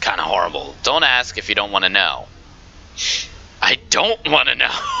is kind of horrible. Don't ask if you don't want to know. I don't want to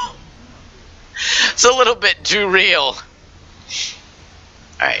know. It's a little bit too real.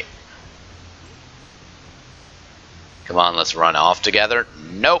 Alright. Come on, let's run off together.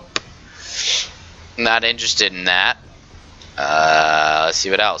 Nope. Not interested in that. Let's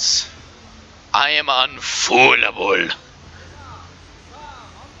see what else. I am unfoolable.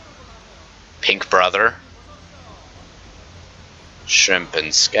 Pink brother. Shrimp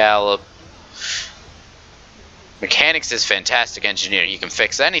and scallop. Mechanics is fantastic engineer. He can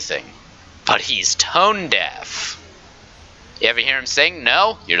fix anything. But he's tone deaf. You ever hear him sing?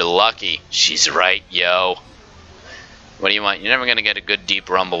 No? You're lucky. She's right, yo. What do you want? You're never going to get a good deep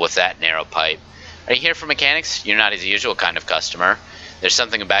rumble with that narrow pipe. Are you here for mechanics? You're not his usual kind of customer. There's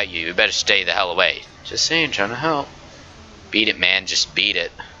something about you. You better stay the hell away. Just saying, trying to help. Beat it, man. Just beat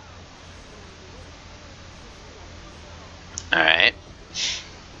it. Alright.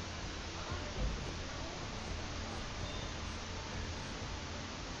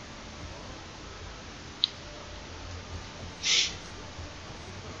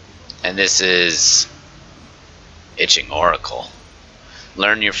 And this is Itching Oracle.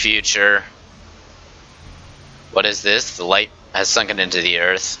 Learn your future. What is this? The light has sunken into the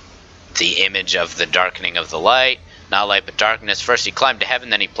earth. The image of the darkening of the light. Not light but darkness. First he climbed to heaven,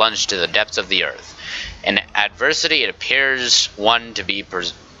 then he plunged to the depths of the earth. In adversity, it furthers one to be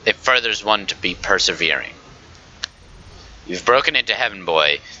persevering. You've broken into heaven,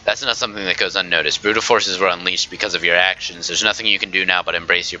 boy. That's not something that goes unnoticed. Brutal forces were unleashed because of your actions. There's nothing you can do now but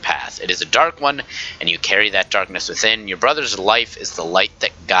embrace your path. It is a dark one, and you carry that darkness within. Your brother's life is the light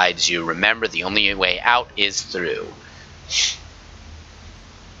that guides you. Remember, the only way out is through.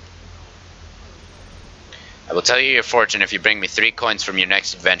 I will tell you your fortune if you bring me 3 coins from your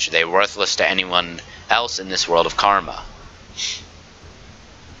next adventure. They are worthless to anyone else in this world of karma.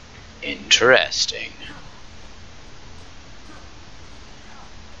 Interesting.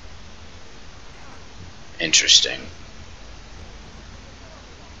 Interesting.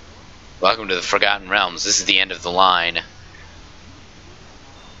 Welcome to the Forgotten Realms. This is the end of the line.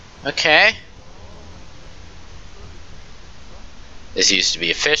 Okay. This used to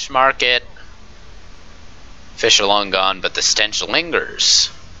be a fish market. Fish are long gone, but the stench lingers.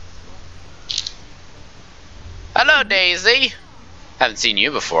 Hello, Daisy. Haven't seen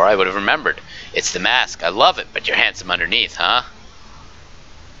you before. I would have remembered. It's the mask. I love it, but you're handsome underneath, huh?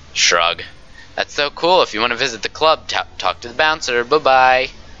 Shrug. That's so cool. If you want to visit the club, talk to the bouncer. Bye-bye.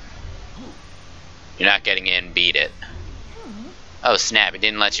 You're not getting in. Beat it. Oh, snap. He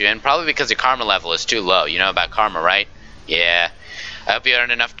didn't let you in. Probably because your karma level is too low. You know about karma, right? Yeah. I hope you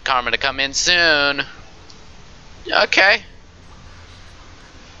earn enough karma to come in soon. Okay.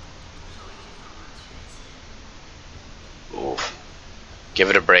 Oof. Give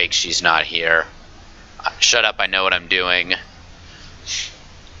it a break. She's not here. Shut up. I know what I'm doing.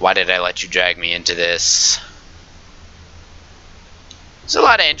 Why did I let you drag me into this? There's a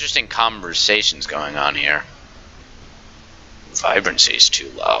lot of interesting conversations going on here. Vibrancy's too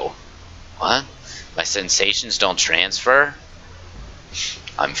low. What? My sensations don't transfer?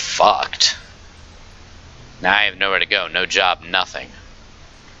 I'm fucked. Now I have nowhere to go. No job, nothing.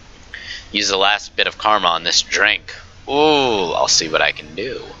 Use the last bit of karma on this drink. Ooh, I'll see what I can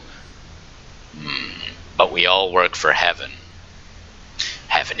do. But we all work for heaven.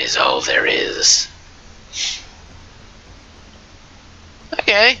 Heaven is all there is.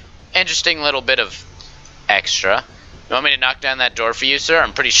 Okay. Interesting little bit of extra. You want me to knock down that door for you, sir?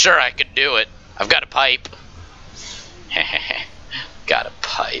 I'm pretty sure I could do it. I've got a pipe. Got a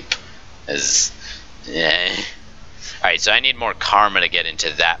pipe. Alright, so I need more karma to get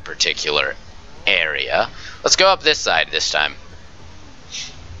into that particular area. Let's go up this side this time.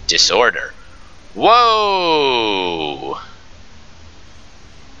 Disorder. Whoa!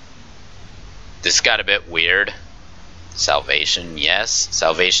 This got a bit weird. Salvation, yes.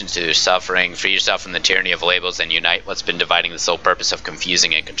 Salvation to suffering. Free yourself from the tyranny of labels and unite what's been dividing the sole purpose of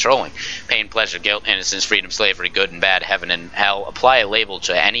confusing and controlling. Pain, pleasure, guilt, innocence, freedom, slavery, good and bad, heaven and hell. Apply a label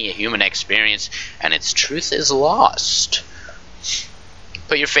to any human experience and its truth is lost.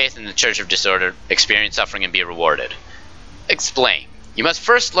 Put your faith in the Church of Disorder, experience suffering and be rewarded. Explain. You must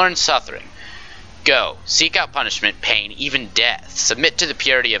first learn suffering. Go. Seek out punishment, pain, even death. Submit to the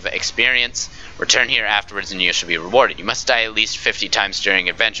purity of experience. Return here afterwards and you shall be rewarded. You must die at least 50 times during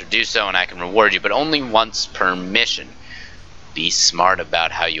adventure. Do so and I can reward you, but only once per mission. Be smart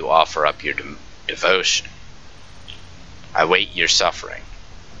about how you offer up your devotion. I wait your suffering.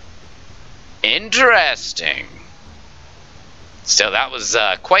 Interesting. So that was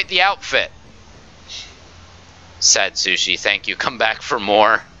quite the outfit. Sad sushi, thank you. Come back for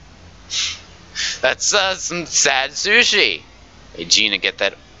more. That's some sad sushi. Hey, Gina, get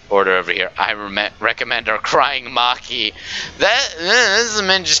that order over here. I recommend our crying Maki. There's some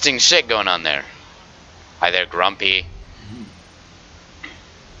interesting shit going on there. Hi there, Grumpy.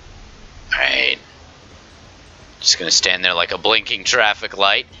 Alright. Just gonna stand there like a blinking traffic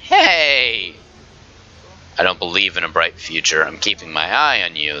light. Hey! I don't believe in a bright future. I'm keeping my eye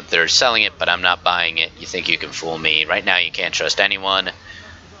on you. They're selling it, but I'm not buying it. You think you can fool me. Right now you can't trust anyone.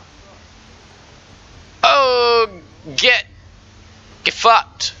 Oh, get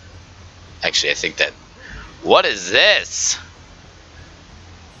fucked. Actually, I think that... What is this?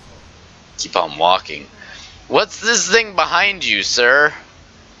 Keep on walking. What's this thing behind you, sir?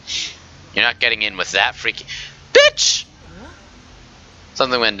 You're not getting in with that freaky... Bitch!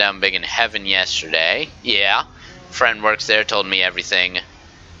 Something went down big in heaven yesterday. Yeah. Friend works there, told me everything.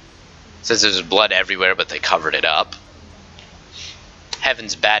 Says there's blood everywhere, but they covered it up.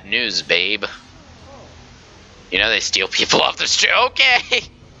 Heaven's bad news, babe. You know they steal people off the street. Okay.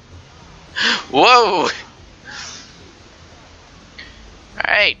 Whoa.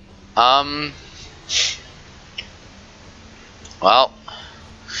 Alright. Well,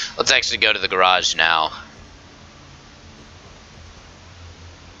 let's actually go to the garage now.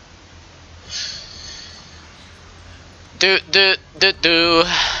 Do.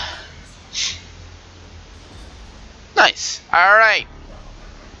 Nice. Alright.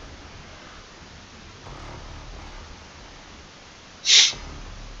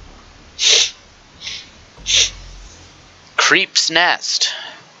 Creep's Nest.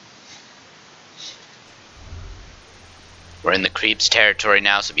 We're in the creeps' territory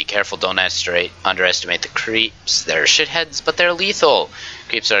now, so be careful. Don't underestimate the creeps. They're shitheads, but they're lethal.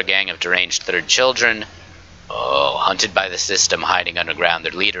 Creeps are a gang of deranged third children. Oh, hunted by the system, hiding underground.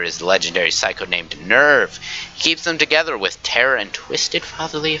 Their leader is the legendary psycho named Nerve. He keeps them together with terror and twisted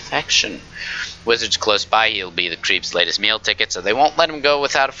fatherly affection. Wizard's close by. He'll be the creep's latest meal ticket, so they won't let him go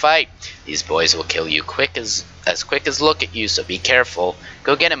without a fight. These boys will kill you as quick as look at you, so be careful.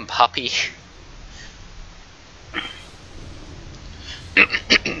 Go get him, puppy.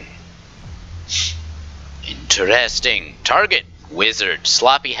 Interesting. Target: wizard,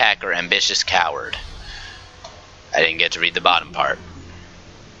 sloppy hacker, ambitious coward. I didn't get to read the bottom part.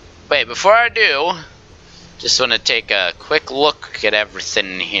 Wait, before I do, just want to take a quick look at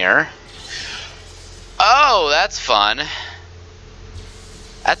everything here. Oh, that's fun.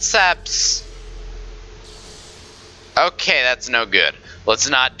 That saps. Okay, that's no good. Let's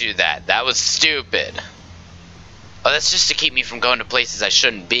not do that. That was stupid. Oh, that's just to keep me from going to places I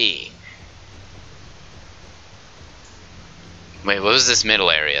shouldn't be. Wait, what was this middle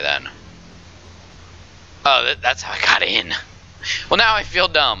area then? Oh, that's how I got in. Well, now I feel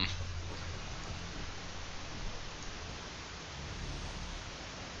dumb.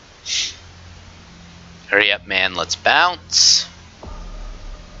 Hurry up, man. Let's bounce.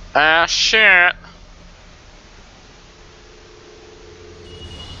 Ah, shit.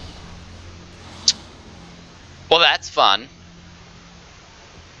 Well, that's fun.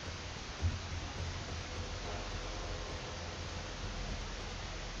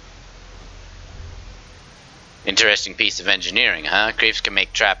 Interesting piece of engineering, huh? Creeps can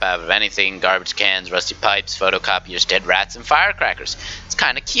make trap out of anything. Garbage cans, rusty pipes, photocopiers, dead rats, and firecrackers. It's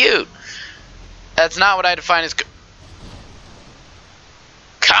kind of cute. That's not what I define as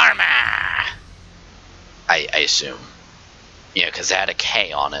karma! I assume. Yeah, because it had a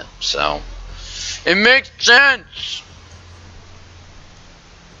K on it, so... It makes sense!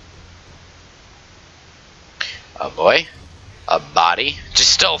 Oh boy. A body.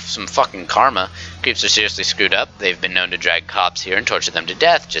 Just stole some fucking karma. Creeps are seriously screwed up. They've been known to drag cops here and torture them to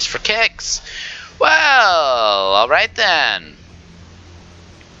death just for kicks. Well, alright then.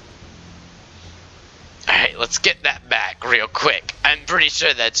 Alright, let's get that back real quick. I'm pretty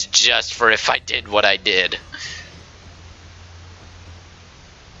sure that's just for if I did what I did.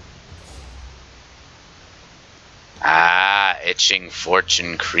 Ah, itching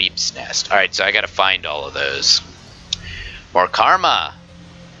fortune creep's nest. Alright, so I gotta find all of those. More karma.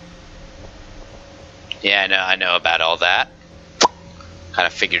 Yeah, I know about all that. Kind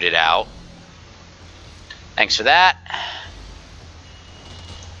of figured it out. Thanks for that.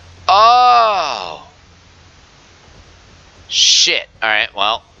 Oh! Shit. Alright,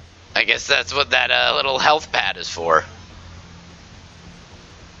 well, I guess that's what that little health pad is for.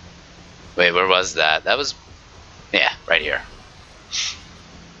 Wait, where was that? That was... Yeah, right here.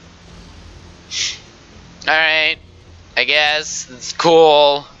 Alright. I guess. It's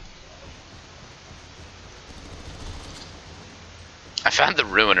cool. I found the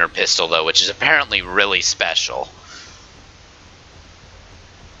RUINER pistol, though, which is apparently really special.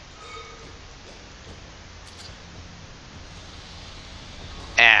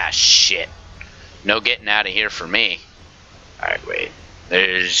 Ah, shit. No getting out of here for me. Alright, wait.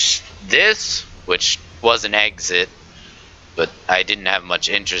 There's this, which was an exit, but I didn't have much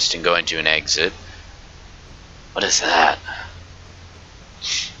interest in going to an exit. What is that?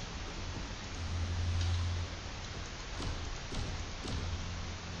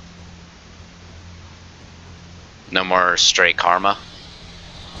 No more stray karma?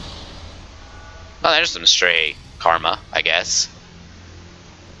 Oh, there's some stray karma, I guess.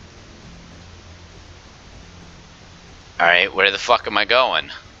 Alright, where the fuck am I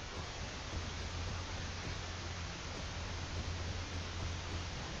going?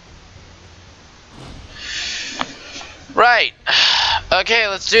 Right. Okay,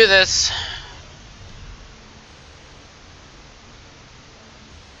 let's do this.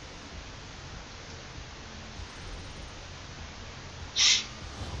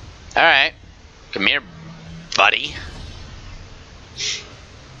 Alright. Come here, buddy.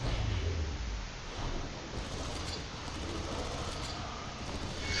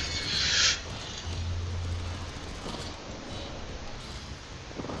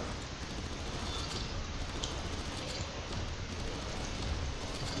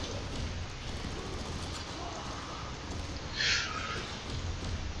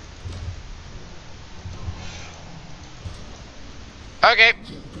 Okay.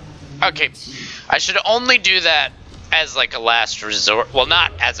 Okay. I should only do that as like a last resort. Well,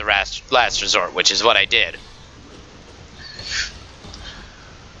 not as a last resort, which is what I did.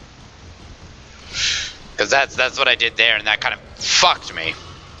 Because that's what I did there, and that kind of fucked me.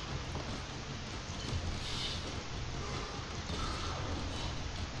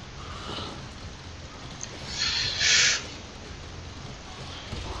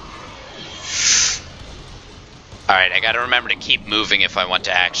 Alright, I gotta remember to keep moving if I want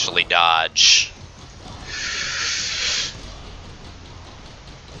to actually dodge.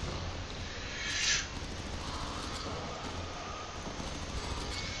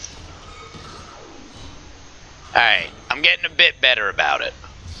 Alright, I'm getting a bit better about it.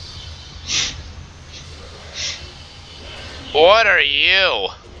 What are you?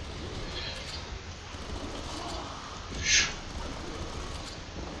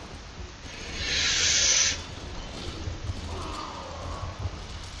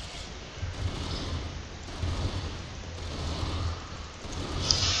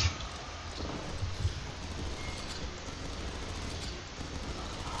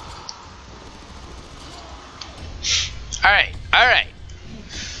 Alright, alright.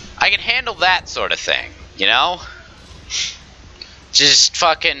 I can handle that sort of thing, you know? Just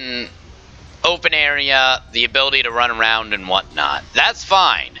fucking open area, the ability to run around and whatnot. That's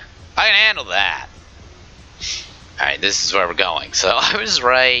fine. I can handle that. Alright, this is where we're going. So I was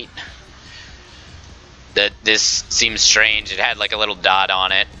right. That this seems strange. It had like a little dot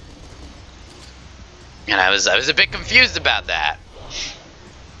on it. And I was a bit confused about that.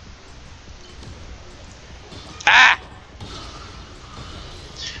 Ah!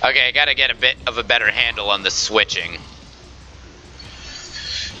 Okay, I gotta get a bit of a better handle on the switching.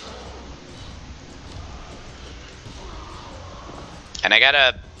 And I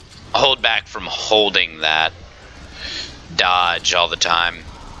gotta hold back from holding that dodge all the time.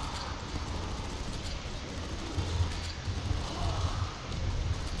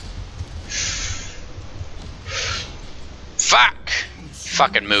 Fuck!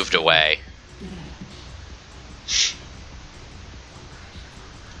 Fucking moved away.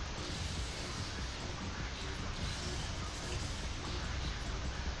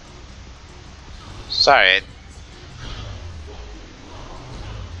 Sorry.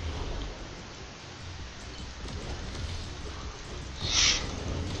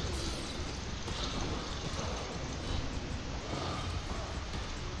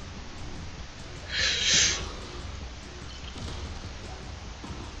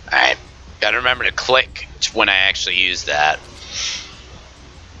 Alright, gotta remember to click when I actually use that.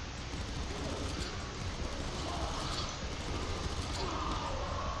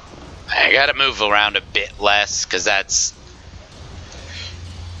 I gotta move around a bit less, because that's...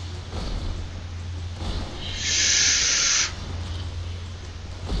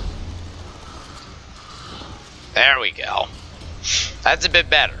 There we go. That's a bit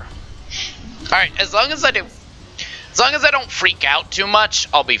better. Alright, as long as I don't freak out too much,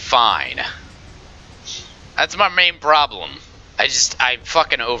 I'll be fine. That's my main problem. I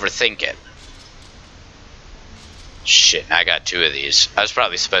fucking overthink it. Shit, I got 2 of these. I was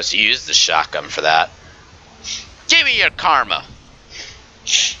probably supposed to use the shotgun for that. Give me your karma.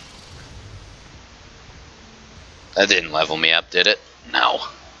 That didn't level me up, did it? No.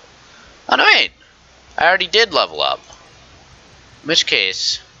 Oh no, wait. I already did level up. In which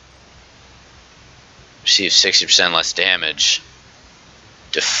case... receive 60% less damage.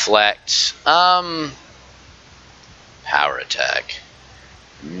 Deflect. Power attack.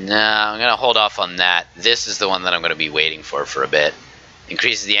 No, I'm going to hold off on that. This is the one that I'm going to be waiting for a bit.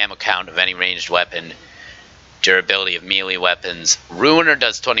 Increases the ammo count of any ranged weapon. Durability of melee weapons. Ruiner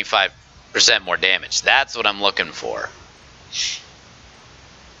does 25% more damage. That's what I'm looking for.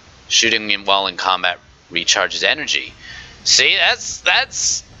 Shooting while in combat recharges energy. See,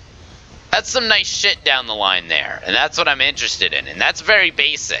 that's some nice shit down the line there. And that's what I'm interested in. And that's very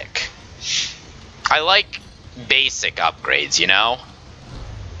basic. I like basic upgrades, you know?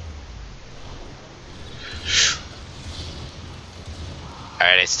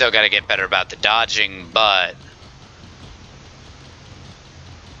 Alright, I still gotta get better about the dodging, but...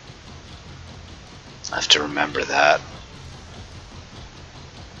 I have to remember that.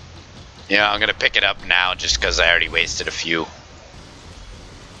 Yeah, I'm gonna pick it up now just because I already wasted a few.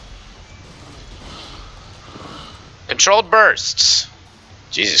 Controlled bursts.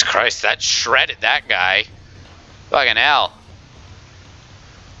 Jesus Christ, that shredded that guy. Fucking hell.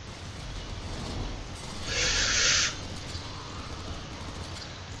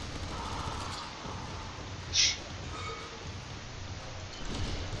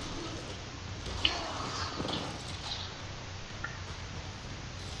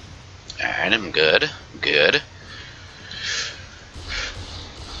 Alright, I'm good. Good.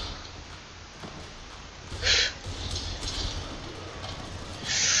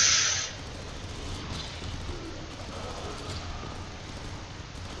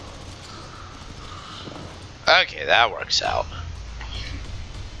 Okay, that works out.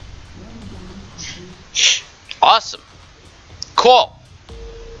 Awesome. Cool.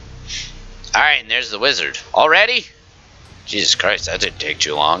 Alright, and there's the wizard. Already? Jesus Christ, that didn't take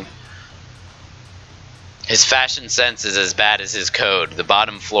too long. His fashion sense is as bad as his code. The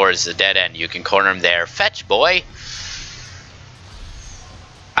bottom floor is a dead end. You can corner him there. Fetch, boy.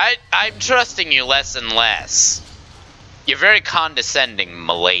 I'm trusting you less and less. You're very condescending,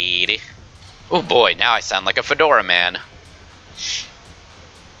 my lady. Oh boy, now I sound like a fedora man.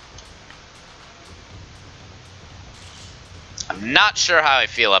 I'm not sure how I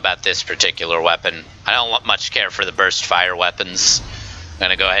feel about this particular weapon. I don't much care for the burst fire weapons. I'm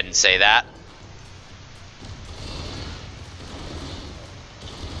gonna go ahead and say that.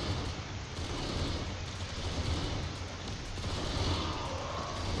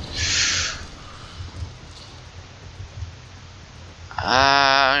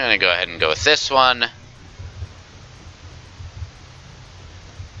 I'm gonna go ahead and go with this one.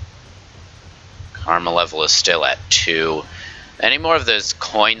 Karma level is still at 2. Any more of those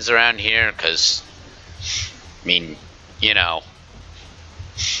coins around here? Because, I mean, you know,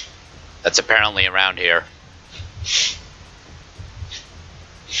 that's apparently around here.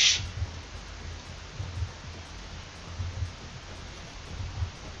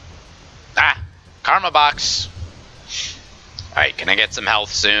 Ah! Karma box! Alright, can I get some health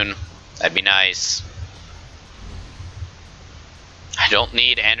soon? That'd be nice. I don't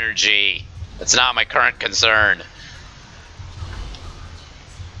need energy. That's not my current concern.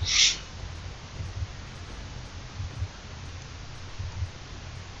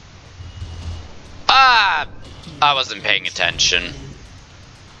 Ah! I wasn't paying attention.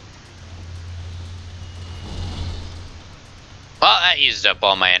 Well, that used up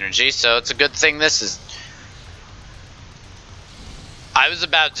all my energy, so it's a good thing this is... I was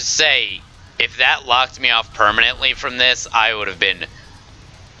about to say, if that locked me off permanently from this, I would have been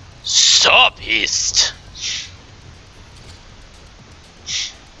so pissed.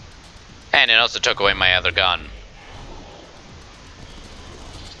 And it also took away my other gun.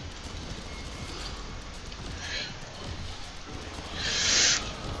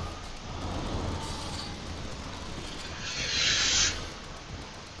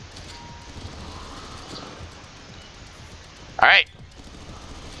 Alright.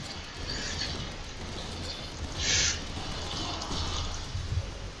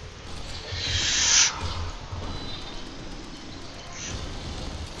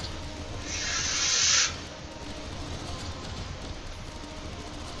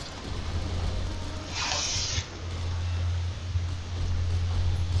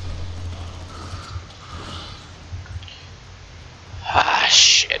 Ah,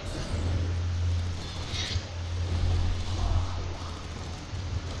 shit.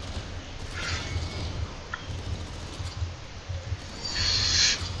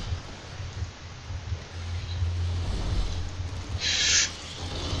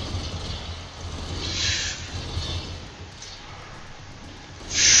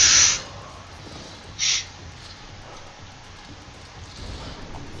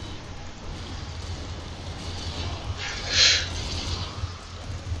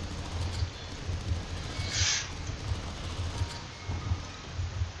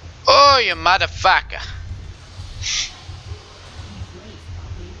 Oh, you motherfucker.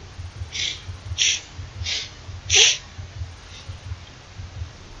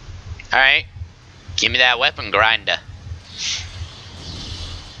 Alright. Give me that weapon grinder.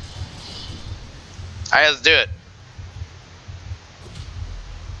 Alright, let's do it.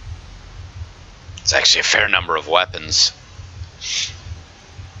 It's actually a fair number of weapons.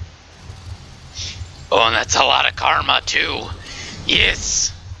 Oh, and that's a lot of karma, too.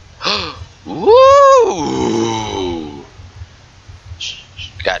 Yes. Woo!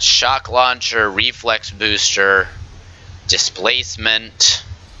 Got shock launcher, reflex booster, displacement,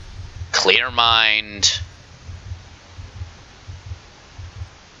 clear mind.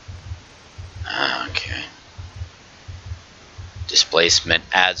 Okay. Displacement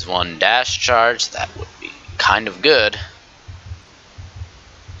adds 1 dash charge. That would be kind of good.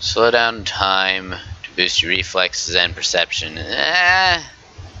 Slow down time to boost your reflexes and perception.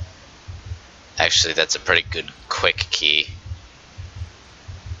 Actually, that's a pretty good quick key.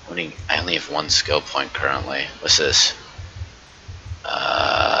 I only have 1 skill point currently. What's this?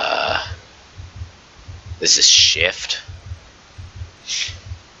 This is shift.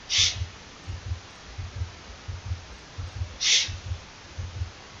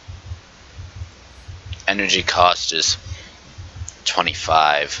 Energy cost is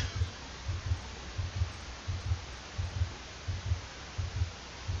 25.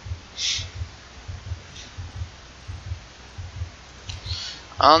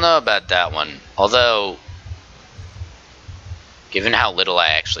 I don't know about that one. Although, given how little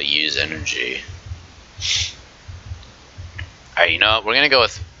I actually use energy. Alright, you know what? We're gonna go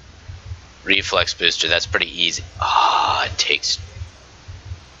with reflex booster. That's pretty easy. Ah, it takes...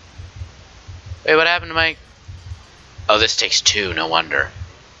 Wait, what happened to my... Oh, this takes 2, no wonder.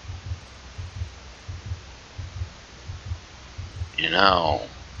 You know...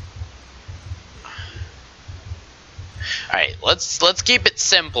 Alright, let's keep it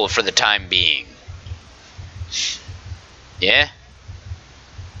simple for the time being. Yeah?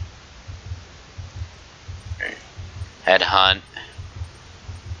 Headhunt.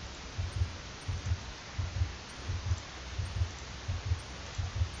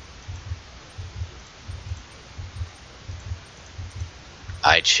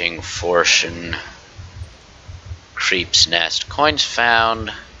 I Ching Fortune. Creep's Nest. Coins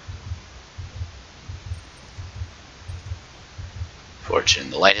found. Fortune.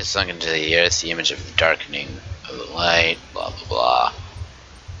 The light has sunk into the earth, the image of the darkening of the light, blah blah blah.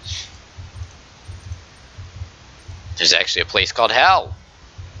 There's actually a place called Hell.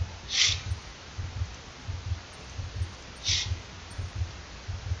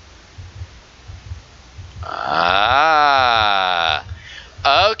 Ah.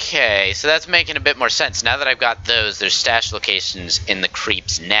 Okay, so that's making a bit more sense. Now that I've got those, there's stash locations in the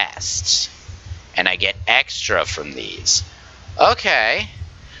creep's nests. And I get extra from these. Okay.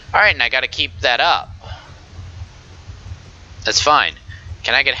 Alright, and I gotta keep that up. That's fine.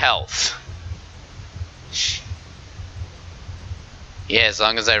 Can I get health? Yeah, as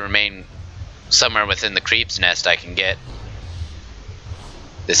long as I remain somewhere within the creep's nest, I can get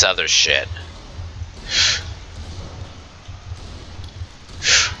this other shit.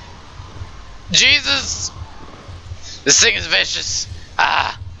 Jesus! This thing is vicious.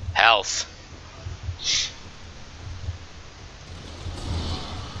 Ah, health.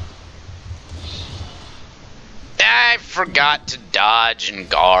 I forgot to dodge and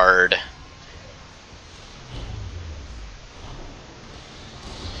guard.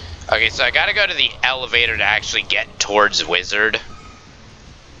 Okay, so I gotta go to the elevator to actually get towards Wizard.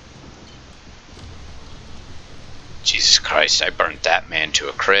 Jesus Christ, I burnt that man to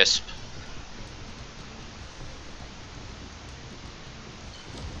a crisp.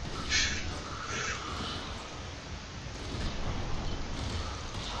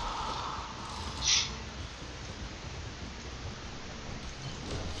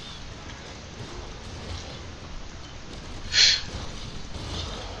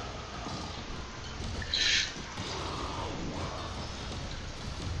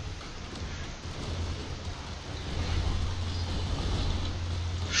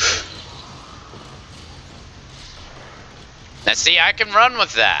 Now see, I can run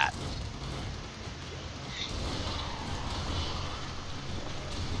with that.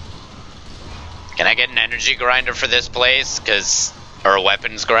 Can I get an energy grinder for this place? Or a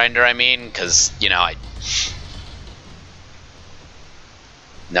weapons grinder, I mean? Cause, you know,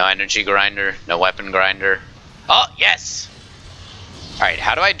 no energy grinder, no weapon grinder. Oh, yes! Alright,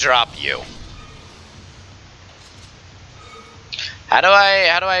 how do I drop you? How do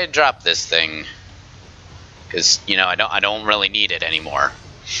I drop this thing? Because, you know, I don't really need it anymore.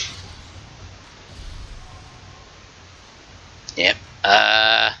 Yep.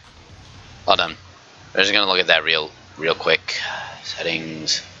 Hold on. We're just gonna look at that real quick.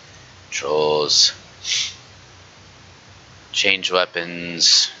 Settings, controls, change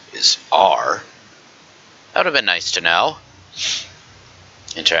weapons is R. That would have been nice to know.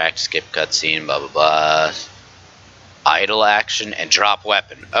 Interact, skip cutscene, blah blah blah. Idle action and drop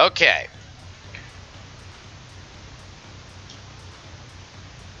weapon. Okay.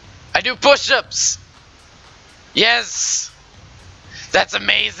 I do push-ups! Yes! That's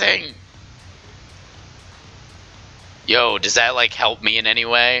amazing! Yo, does that, like, help me in any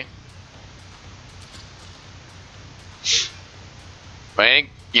way? Right?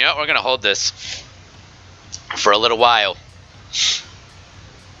 You know what? We're gonna hold this for a little while.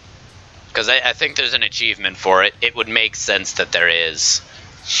 Because I think there's an achievement for it. It would make sense that there is.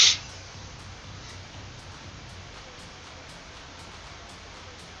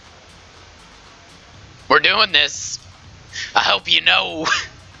 We're doing this. I hope you know.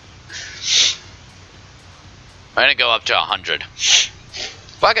 I'm gonna go up to 100.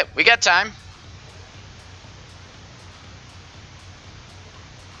 Fuck it, we got time.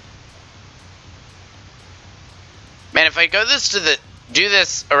 Man, if I do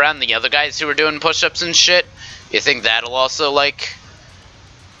this around the other guys who are doing push-ups and shit, you think that'll also, like,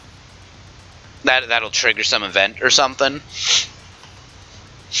 that'll trigger some event or something?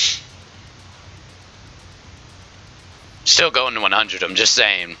 Still going to 100, I'm just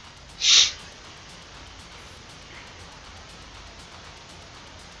saying.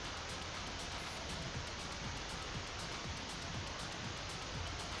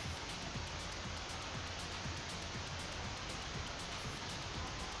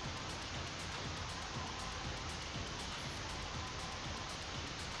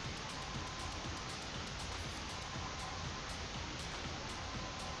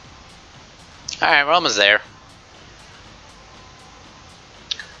 Alright, we're almost there.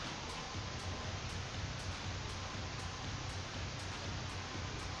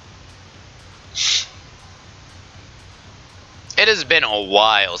 It has been a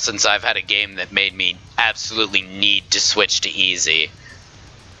while since I've had a game that made me absolutely need to switch to easy.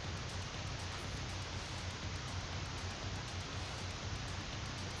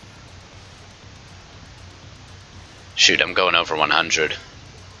 Shoot, I'm going over 100.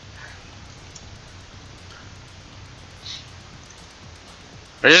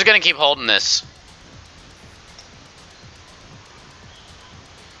 We're just gonna keep holding this.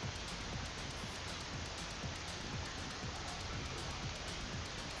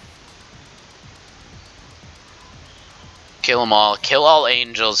 Kill them all. Kill all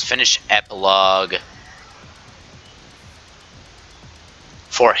angels. Finish epilogue.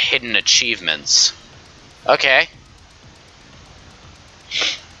 For hidden achievements. Okay.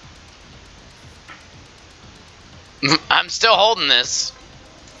 I'm still holding this.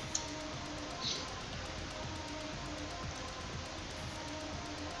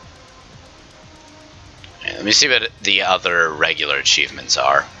 Let me see what the other regular achievements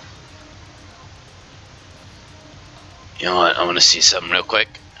are. You know what? I want to see something real quick.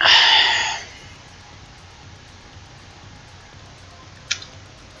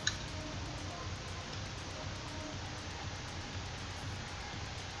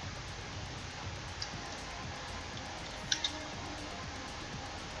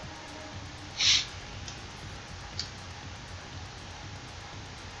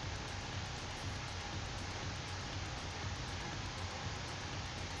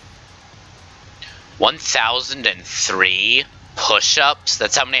 1,003 push-ups?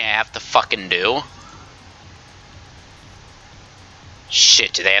 That's how many I have to fucking do?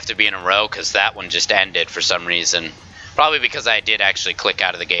 Shit, do they have to be in a row? Because that one just ended for some reason. Probably because I did actually click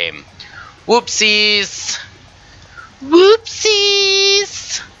out of the game. Whoopsies!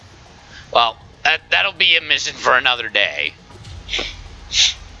 Whoopsies! Well, that'll be a mission for another day.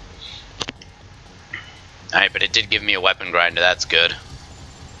 Alright, but it did give me a weapon grinder, that's good.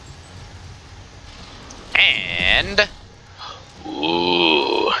 And...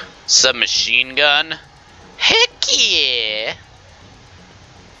 ooh, submachine gun. Heck yeah!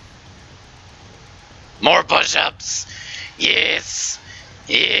 More push-ups! Yes!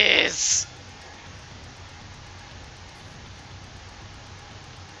 Yes!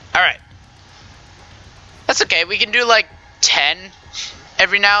 Alright. That's okay, we can do like 10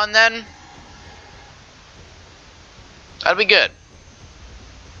 every now and then. That'll be good.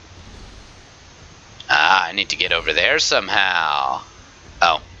 Ah, I need to get over there somehow.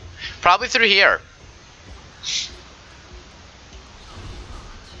 Oh. Probably through here.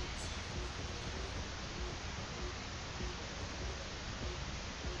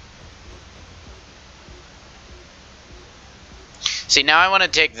 See, now I want to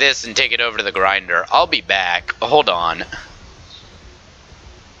take this and take it over to the grinder. I'll be back. Hold on.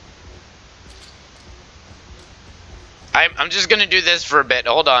 I'm just going to do this for a bit.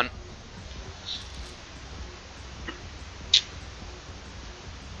 Hold on.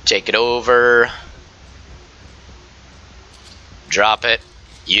 Take it over. Drop it.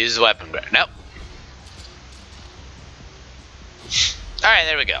 Use weapon grinder. Nope. Alright,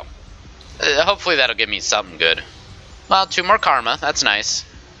 there we go. Hopefully that'll give me something good. Well, 2 more karma. That's nice.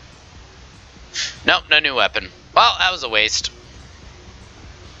 Nope, no new weapon. Well, that was a waste.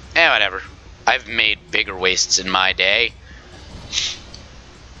 Eh, whatever. I've made bigger wastes in my day.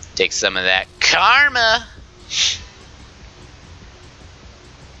 Take some of that karma.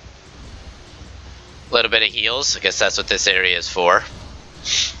 A little bit of heals. I guess that's what this area is for.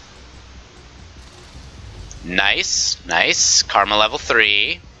 Nice. Nice. Karma level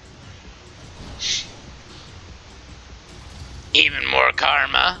 3. Even more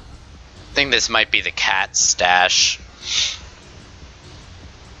karma. I think this might be the cat's stash.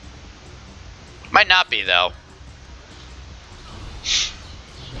 Might not be, though.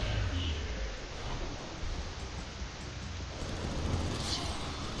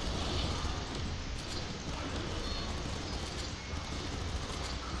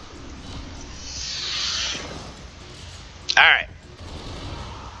 Alright.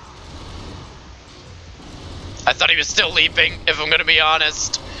 I thought he was still leaping, if I'm gonna be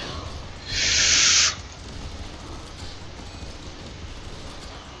honest.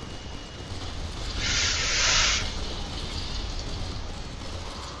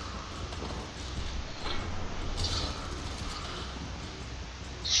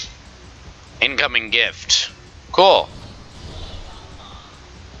 Incoming gift. Cool.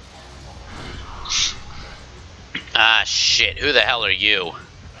 Ah, shit. Who the hell are you?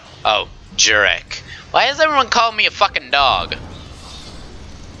 Oh, Jurek. Why is everyone calling me a fucking dog?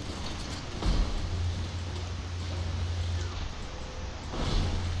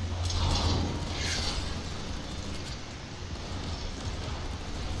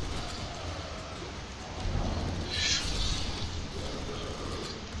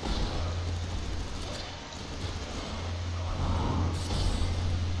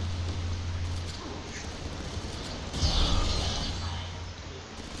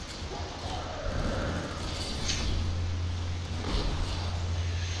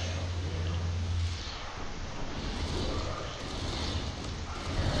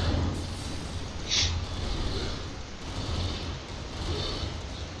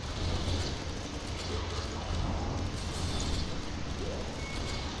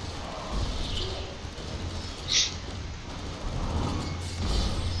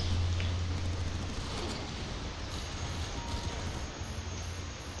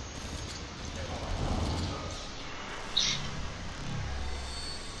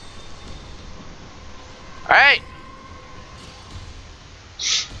 Alright.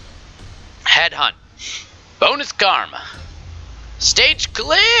 Headhunt. Bonus karma. Stage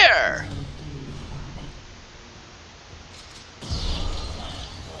clear!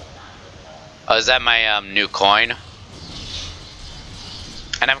 Oh, is that my new coin?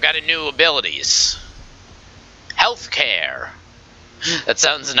 And I've got a new abilities. Healthcare. That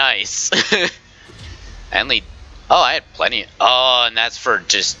sounds nice. I had plenty. Oh, and that's for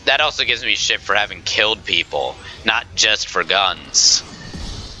just... That also gives me shit for having killed people. Not just for guns.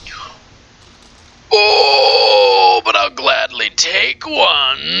 Oh, but I'll gladly take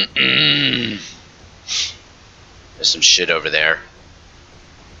one. There's some shit over there.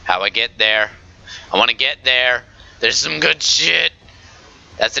 How I get there? I want to get there. There's some good shit.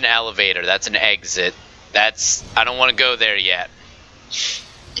 That's an elevator. That's an exit. I don't want to go there yet.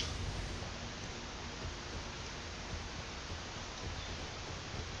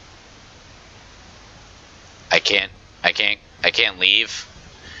 I can't leave.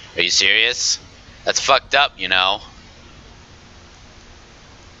 Are you serious? That's fucked up, you know.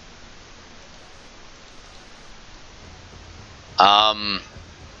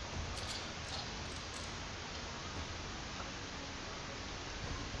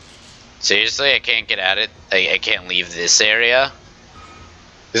 Seriously, I can't get at it. I can't leave this area.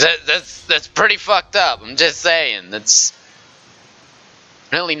 That's pretty fucked up. I'm just saying. That's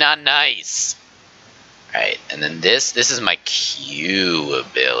really not nice. Alright, and then this is my Q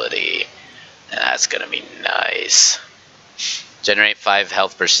ability. And that's gonna be nice. Generate 5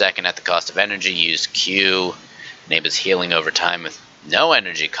 health per second at the cost of energy. Use Q. Enables healing over time with no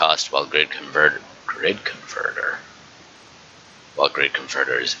energy cost while grid converter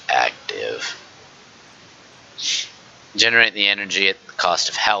is active. Generate the energy at the cost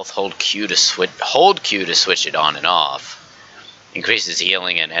of health. Hold Q to switch it on and off. Increases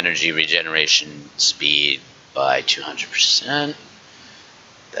healing and energy regeneration speed by 200%.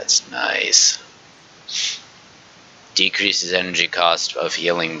 That's nice. Decreases energy cost of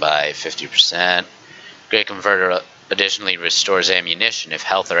healing by 50%. Great Converter additionally restores ammunition if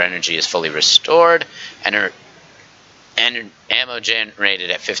health or energy is fully restored, and ammo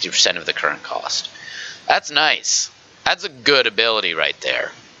generated at 50% of the current cost. That's nice. That's a good ability right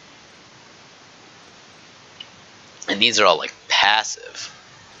there. And these are all like passive.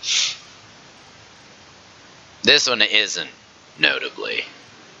 This one isn't, notably.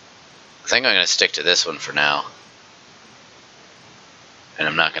 I think I'm going to stick to this one for now. And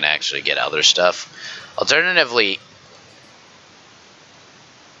I'm not going to actually get other stuff. Alternatively,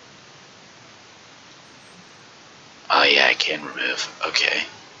 oh yeah, I can remove. Okay.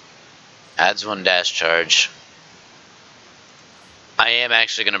 Adds 1 dash charge. I am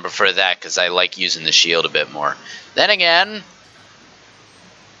actually going to prefer that because I like using the shield a bit more. Then again,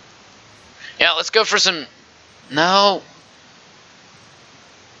 yeah, let's go for some... No.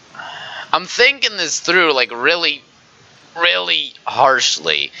 I'm thinking this through, like, really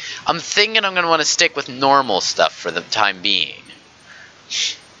harshly. I'm thinking I'm going to want to stick with normal stuff for the time being.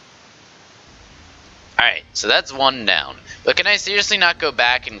 Alright, so that's 1 down. But can I seriously not go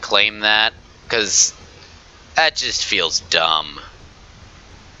back and claim that? Because that just feels dumb.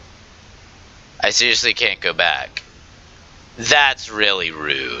 I seriously can't go back. That's really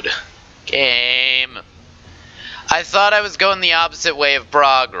rude. Game. I thought I was going the opposite way of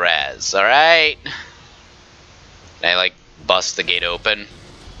progress, alright? Can I, like, bust the gate open?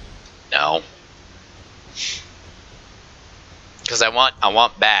 No. Because I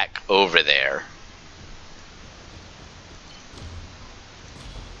want back over there.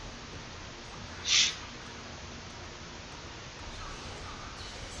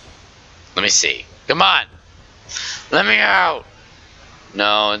 Let me see. Come on! Let me out!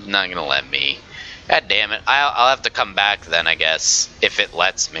 No, it's not gonna let me. God damn it. I'll have to come back then, I guess. If it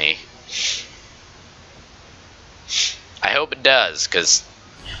lets me. I hope it does, because...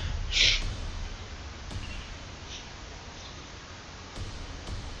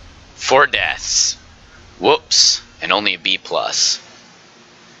 Four deaths. Whoops. And only a B+.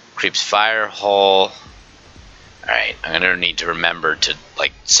 Creeps fire hole. Alright, I'm gonna need to remember to,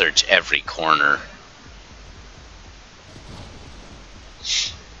 like, search every corner.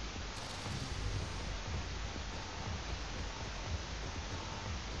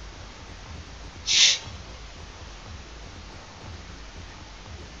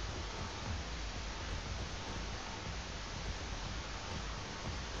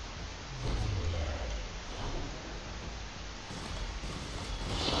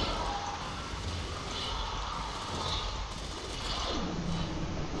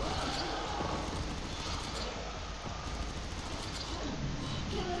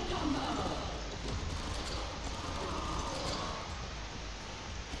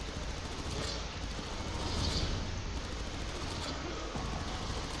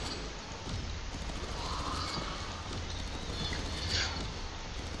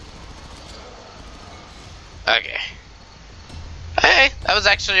 Okay. Hey, that was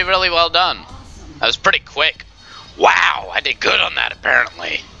actually really well done. That was pretty quick. Wow, I did good on that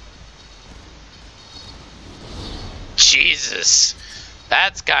apparently. Jesus.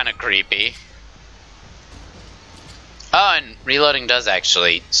 That's kind of creepy. Oh, and reloading does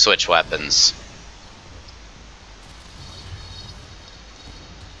actually switch weapons.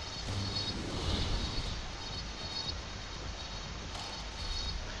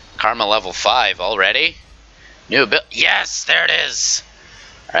 Karma level 5 already? New ability. Yes, there it is.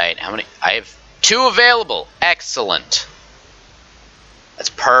 Alright, how many? I have 2 available. Excellent. That's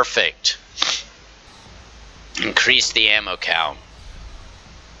perfect. Increase the ammo count.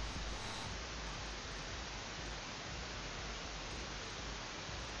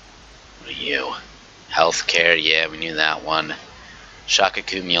 What are you? Healthcare, yeah, we knew that one. Shock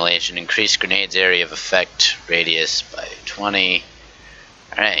accumulation. Increase grenades area of effect radius by 20.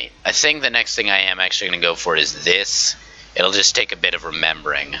 Alright, I think the next thing I am actually going to go for is this. It'll just take a bit of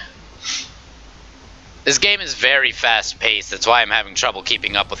remembering. This game is very fast paced, that's why I'm having trouble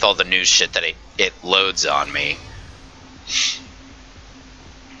keeping up with all the new shit that it loads on me.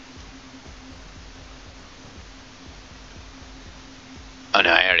 Oh no,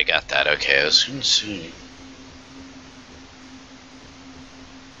 I already got that, okay, I was gonna see.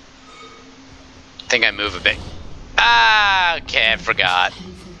 I think I move a bit. Ah, okay, I forgot.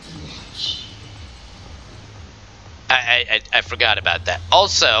 I forgot about that.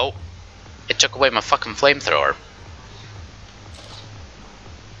 Also, it took away my fucking flamethrower.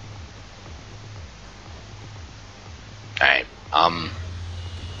 Alright,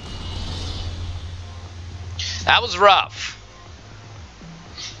 that was rough.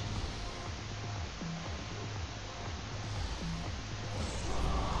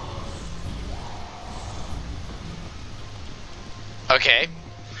 Okay,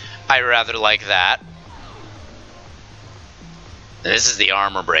 I rather like that. This is the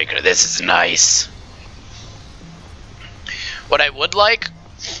armor breaker. This is nice. What I would like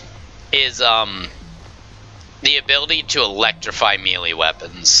is the ability to electrify melee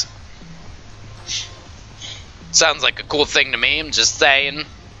weapons. Sounds like a cool thing to me, I'm just saying.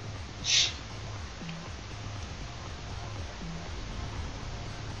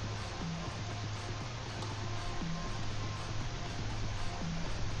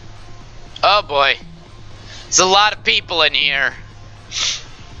 Oh boy. There's a lot of people in here.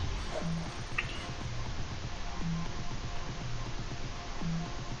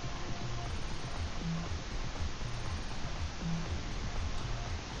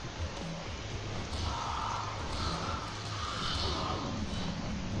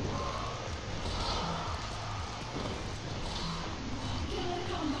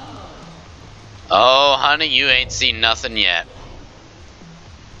 Oh, honey, you ain't seen nothing yet.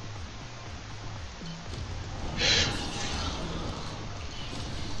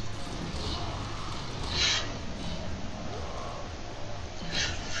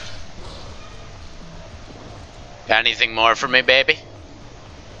 Got anything more for me, baby?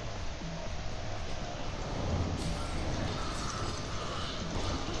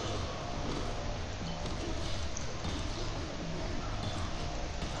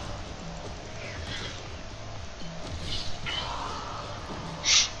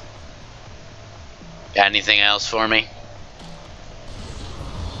 Got anything else for me?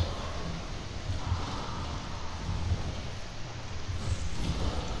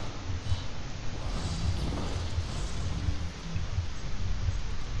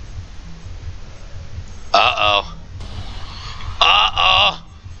 Uh-oh. Uh-oh!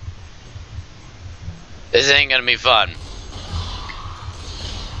 This ain't gonna be fun.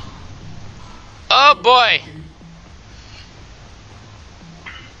 Oh boy!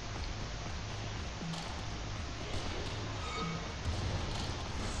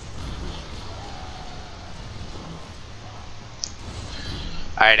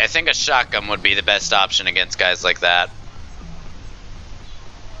 Alright, I think a shotgun would be the best option against guys like that.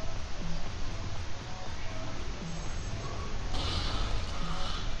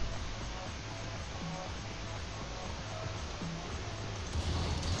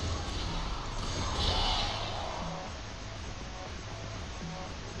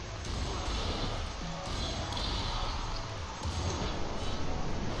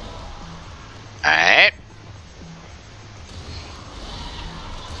 Alright.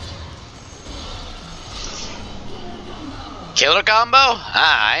 Killer combo?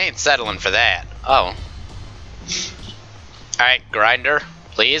 Ah, I ain't settling for that. Oh. Alright, grinder,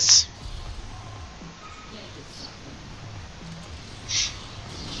 please.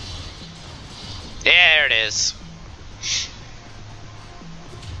 There it is.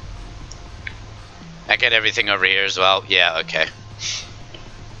 I get everything over here as well? Yeah, okay.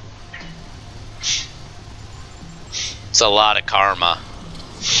 It's a lot of karma.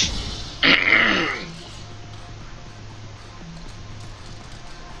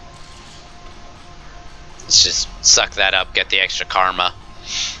 Let's just suck that up, get the extra karma.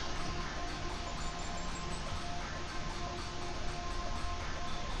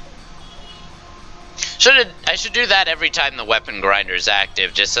 I should do that every time the weapon grinder is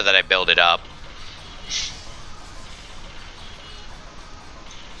active, just so that I build it up.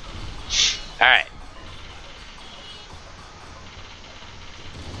 Alright.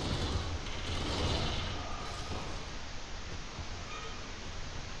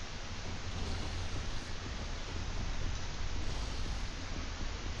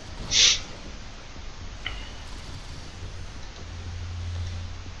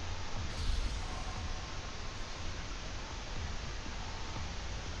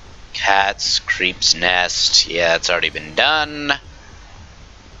 Cats, creep's nest. Yeah, it's already been done.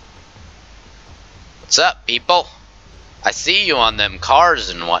 What's up, people? I see you on them cars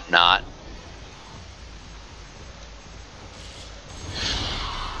and whatnot.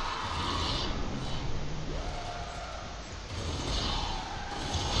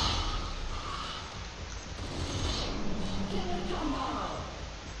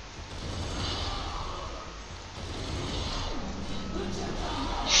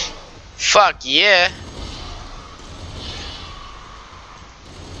 Fuck yeah.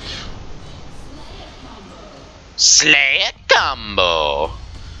 Slay a combo.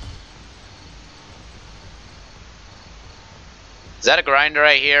 Is that a grinder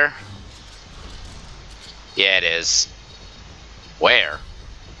right here? Yeah, it is. Where?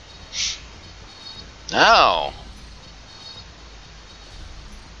 Oh.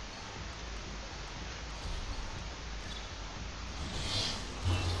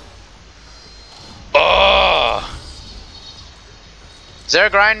 Oh. Is there a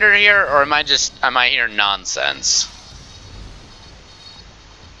grinder here, or am I hearing nonsense?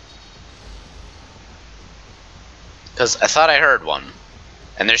 Because I thought I heard one.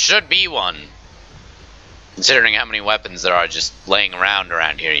 And there should be one. Considering how many weapons there are just laying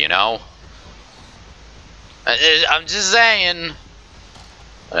around here, you know? I'm just saying.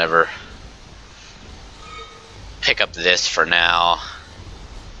 Whatever. Pick up this for now.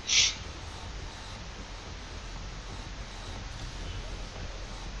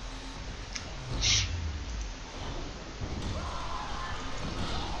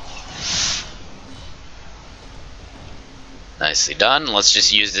 Nicely done. Let's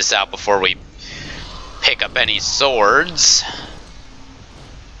just use this out before we pick up any swords.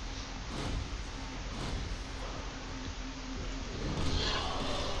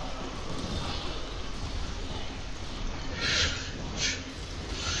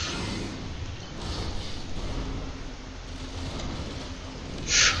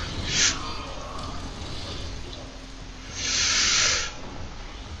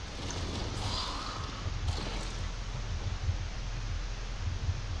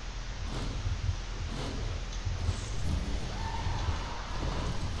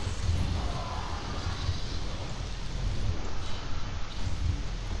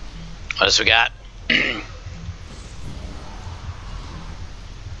 What else we got?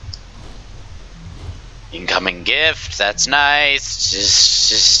 Incoming gift, that's nice.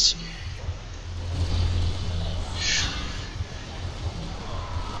 Just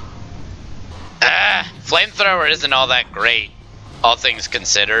flamethrower isn't all that great, all things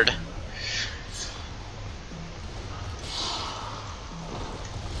considered.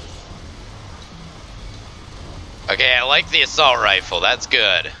 Okay, I like the assault rifle, that's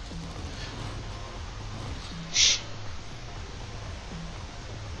good.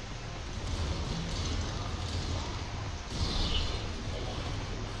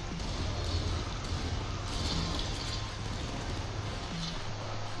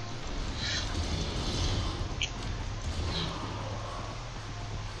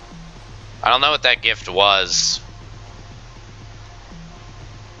 I don't know what that gift was.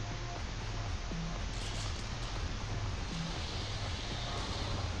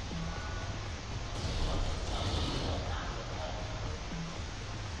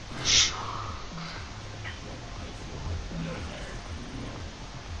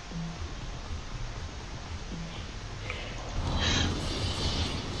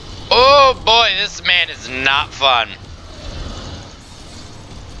 Oh boy, this man is not fun.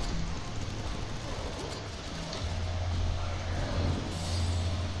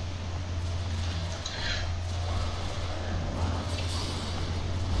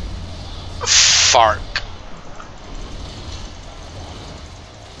 Fark.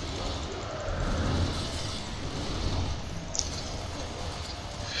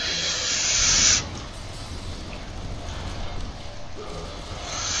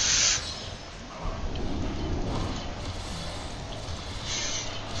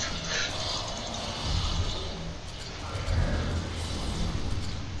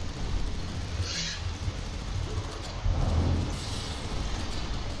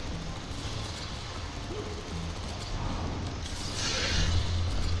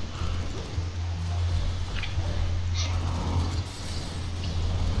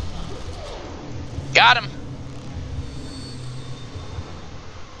 Got him.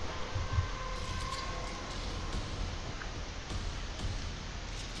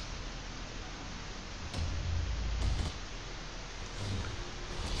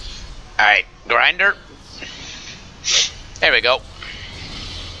 Alright, grinder. There we go.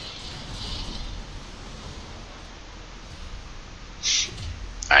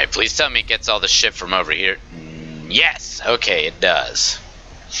 Alright, please tell me it gets all the shit from over here. Yes! Okay, it does.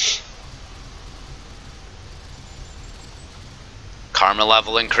 Karma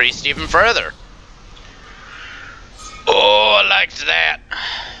level increased even further. Oh, I liked that.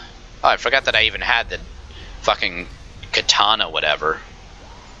 Oh, I forgot that I even had the fucking katana whatever.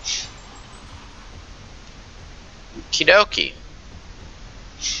 Okie dokie.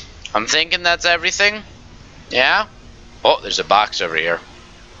 I'm thinking that's everything. Yeah? Oh, there's a box over here.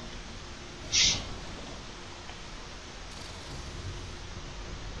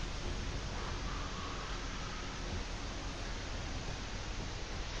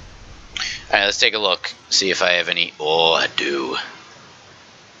 Alright, let's take a look. See if I have any. Oh, I do.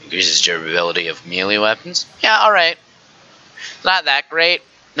 Increases durability of melee weapons. Yeah, alright. Not that great.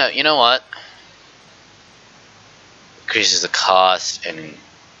 No, you know what? Increases the cost and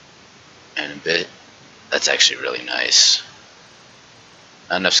a bit. That's actually really nice.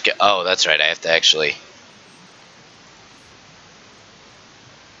 Not enough skill. Oh, that's right. I have to actually.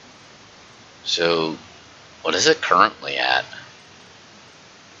 So, what is it currently at?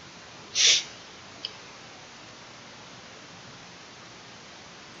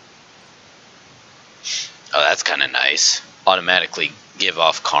 Oh, that's kind of nice. Automatically give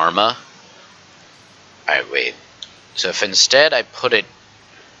off karma. Alright, wait. So if instead I put it...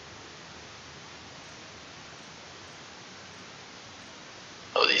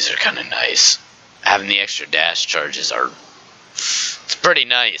 Oh, these are kind of nice. Having the extra dash charges are... It's pretty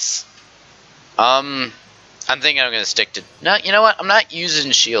nice. I'm thinking I'm going to stick to... No, you know what? I'm not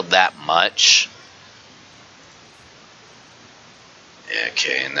using shield that much.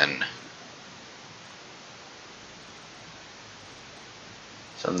 Okay, and then...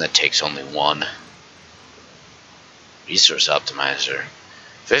 Something that takes only one. Resource optimizer.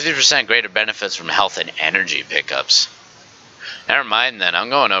 50% greater benefits from health and energy pickups. Never mind then,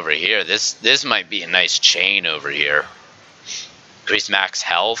 I'm going over here. This might be a nice chain over here. Increase max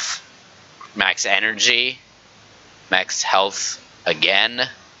health, max energy, max health again,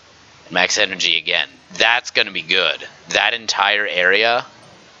 and max energy again. That's gonna be good. That entire area.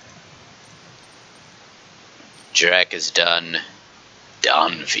 Jurek is done.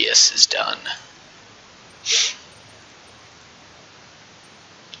 Donvius is done.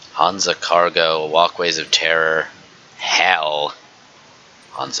 Hansa Cargo, Walkways of Terror, Hell,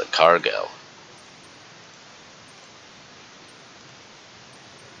 Hansa Cargo.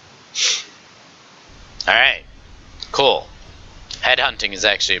 Alright, cool. Headhunting is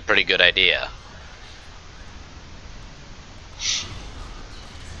actually a pretty good idea.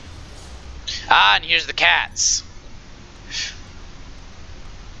 Ah, and here's the cats.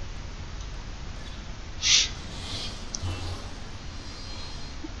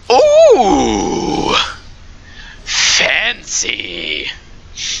 Ooh! Fancy!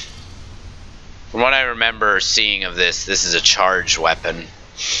 From what I remember seeing of this is a charged weapon.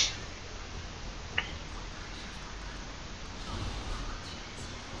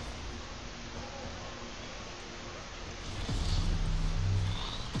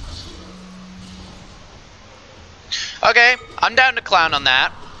 Okay, I'm down to clown on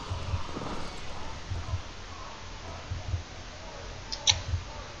that.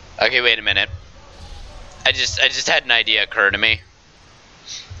 Okay, wait a minute. I just had an idea occur to me.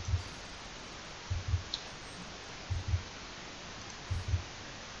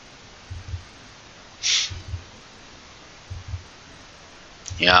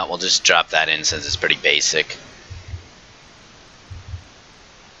 Yeah, we'll just drop that in since it's pretty basic.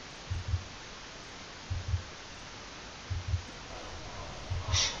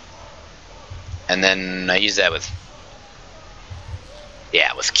 And then I use that with...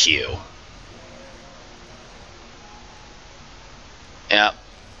 Yeah, with Q. Yeah.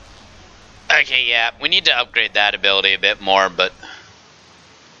 Okay, yeah, we need to upgrade that ability a bit more, but...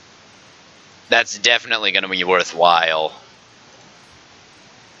 That's definitely going to be worthwhile.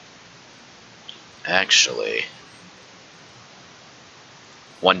 Actually...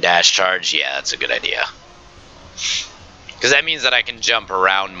 One dash charge? Yeah, that's a good idea. Because that means that I can jump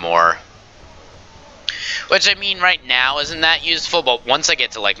around more. Which, I mean, right now isn't that useful, but once I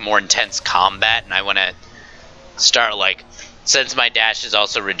get to, like, more intense combat and I want to start, like, since my dash has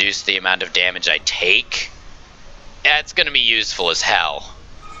also reduced the amount of damage I take, yeah, it's going to be useful as hell.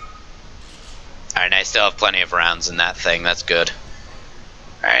 Alright, I still have plenty of rounds in that thing. That's good.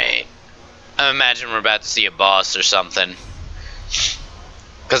 Alright. I imagine we're about to see a boss or something.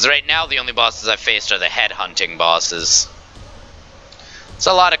 Because right now the only bosses I've faced are the headhunting bosses. It's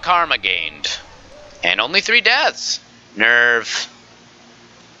a lot of karma gained. And only 3 deaths. Nerve.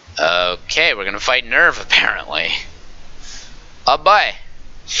 Okay, we're gonna fight Nerve apparently. Oh boy.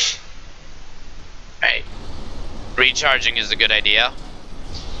 Alright. Recharging is a good idea.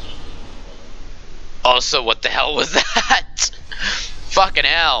 Also, what the hell was that? Fucking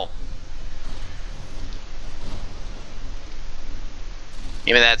hell.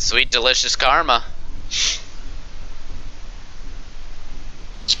 Give me that sweet, delicious karma.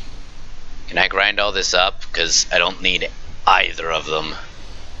 Can I grind all this up? Because I don't need either of them.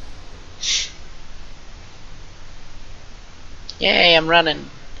 Yay, I'm running.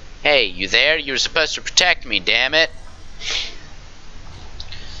 Hey, you there? You were supposed to protect me, damn it.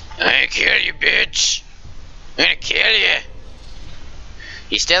 I'm gonna kill you, bitch. I'm gonna kill you.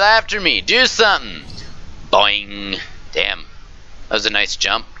 He's still after me. Do something. Boing. Damn. That was a nice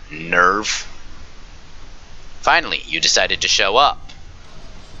jump. Nerve. Finally, you decided to show up.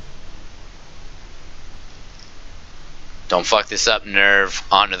 Don't fuck this up, Nerve.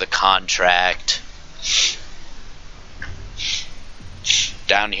 Honor the contract.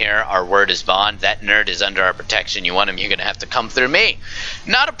 Down here, our word is bond. That nerd is under our protection. You want him, you're gonna have to come through me.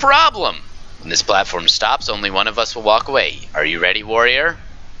 Not a problem. When this platform stops, only one of us will walk away. Are you ready, warrior?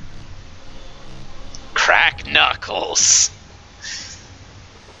 Crack knuckles.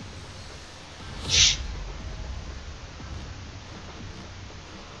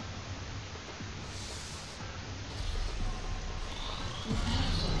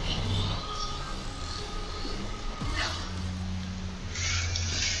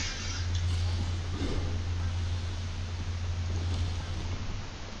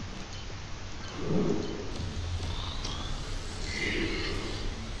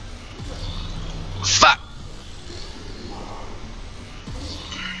 Fuck!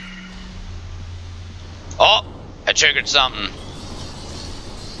 Oh! I triggered something.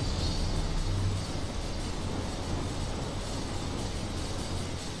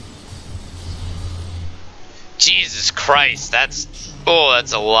 Jesus Christ, that's... Oh,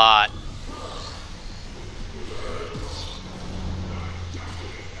 that's a lot.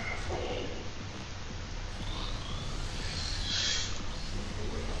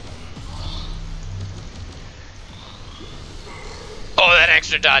 Oh, that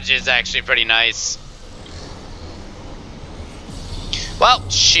extra dodge is actually pretty nice. Well,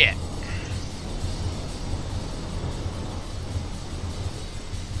 shit.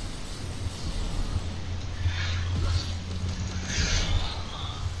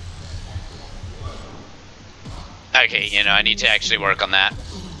 Okay, you know, I need to actually work on that.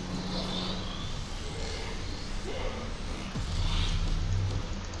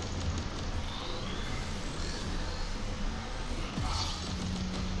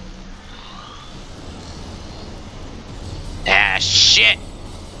 Ah, shit!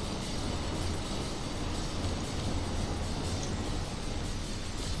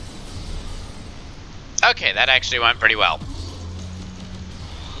 Okay, that actually went pretty well.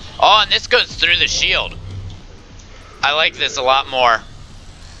 Oh, and this goes through the shield. I like this a lot more.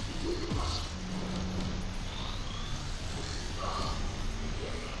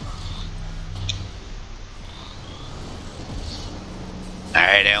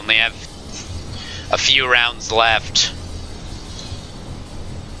 Alright, I only have a few rounds left.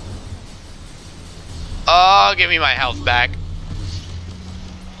 Oh, give me my health back.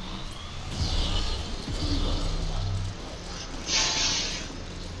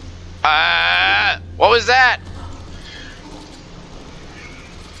 What was that?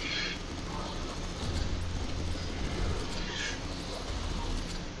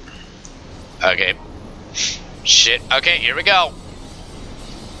 Okay. Shit. Okay, here we go.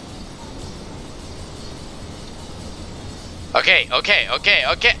 Okay.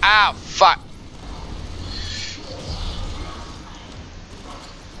 Ah, fuck.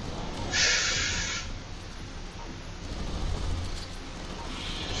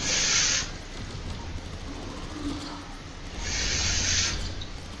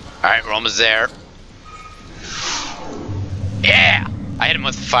 Alright, we're almost there. Yeah! I hit him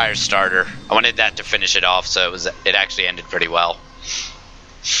with a fire starter. I wanted that to finish it off, so it actually ended pretty well.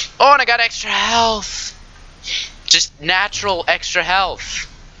 Oh, and I got extra health! Just natural extra health.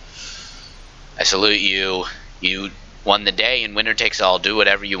 I salute you. You won the day, and winner takes all. Do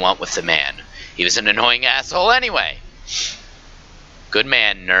whatever you want with the man. He was an annoying asshole anyway. Good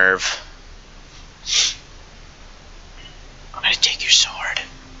man, Nerve. I'm gonna take your sword,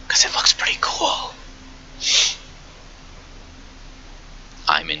 because it looks pretty cool.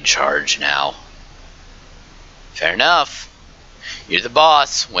 charge now. Fair enough. You're the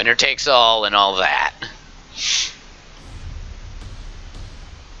boss. Winner takes all and all that.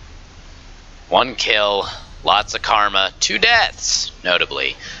 1 kill, lots of karma, 2 deaths,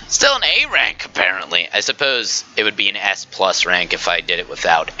 notably. Still an A rank, apparently. I suppose it would be an S plus rank if I did it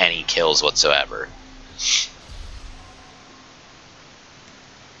without any kills whatsoever.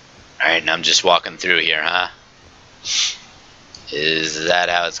 Alright, and I'm just walking through here, huh? Is that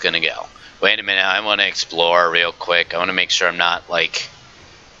how it's gonna go? Wait a minute, I want to explore real quick. I want to make sure I'm not, like,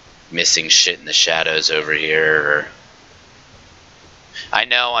 missing shit in the shadows over here. I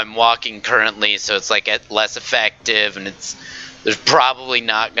know I'm walking currently, so it's, like, less effective, and there's probably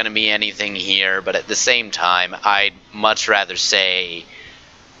not going to be anything here, but at the same time, I'd much rather say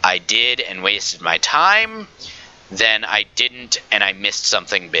I did and wasted my time than I didn't and I missed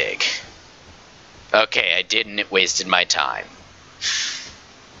something big. Okay, I didn't, it wasted my time.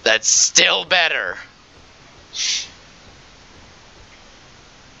 That's still better.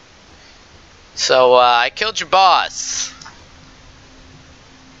 So, I killed your boss.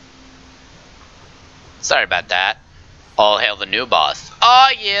 Sorry about that. All hail the new boss. Oh,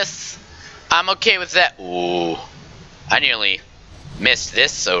 yes. I'm okay with that. Ooh. I nearly missed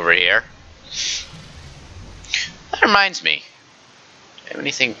this over here. That reminds me. Do I have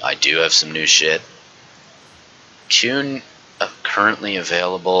anything? I do have some new shit. Tune currently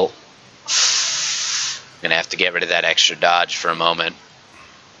available. I'm gonna have to get rid of that extra dodge for a moment,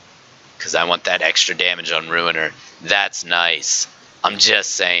 because I want that extra damage on Ruiner. That's nice. I'm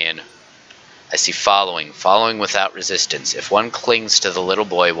just saying. I see following. Following without resistance. If one clings to the little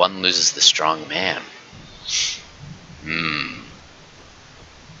boy, one loses the strong man.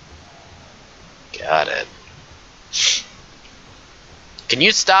 Got it. Can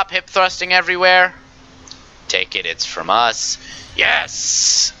you stop hip thrusting everywhere? Take it, it's from us.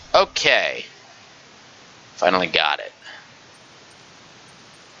 Yes! Okay. Finally got it.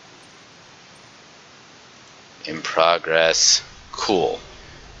 In progress. Cool.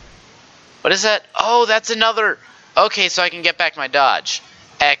 What is that? Oh, that's another... Okay, so I can get back my dodge.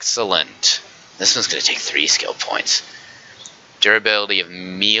 Excellent. This one's going to take 3 skill points. Durability of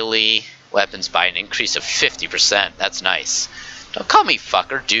melee weapons by an increase of 50%. That's nice. Don't call me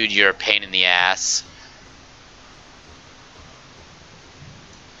fucker. Dude, you're a pain in the ass.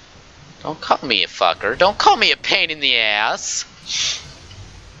 Don't call me a fucker. Don't call me a pain in the ass.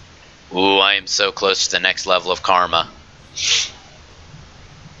 Ooh, I am so close to the next level of karma.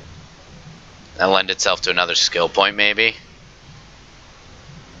 That'll lend itself to another skill point, maybe.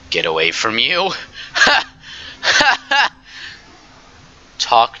 Get away from you.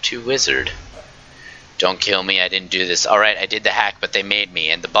 Talk to wizard. Don't kill me, I didn't do this. Alright, I did the hack, but they made me.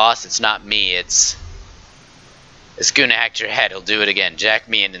 And the boss, it's not me, it's gonna hack your head. He'll do it again. Jack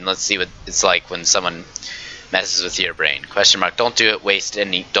me in and let's see what it's like when someone messes with your brain. Question mark. Don't do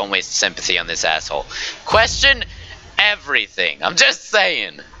it. Don't waste sympathy on this asshole. Question everything. I'm just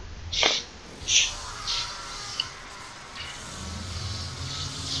saying.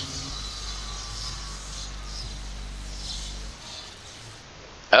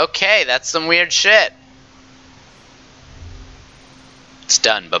 Okay, that's some weird shit. It's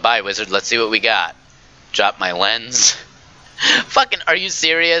done. Bye-bye, wizard. Let's see what we got. Drop my lens. Fucking, are you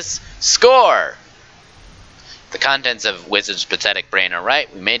serious? Score! The contents of Wizard's pathetic brain are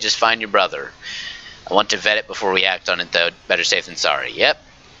right. We may just find your brother. I want to vet it before we act on it, though. Better safe than sorry. Yep.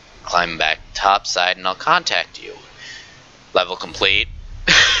 Climb back top side and I'll contact you. Level complete.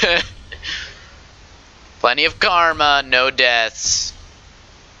 Plenty of karma, no deaths.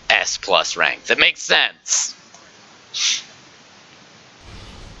 S plus rank. That makes sense.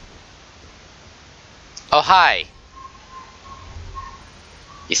 Oh, hi.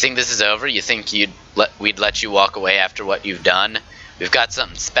 You think this is over? You think we'd let you walk away after what you've done? We've got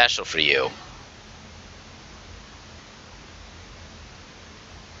something special for you.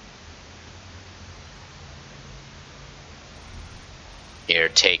 Here,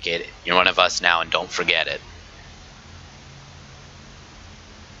 take it. You're one of us now, and don't forget it.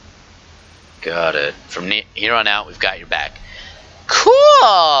 Got it. From here on out, we've got your back.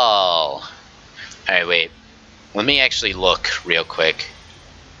 Cool! Alright, wait. Let me actually look real quick.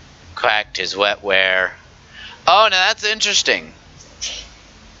 Cracked his wetware. Oh, now that's interesting.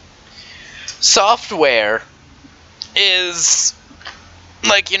 Software is,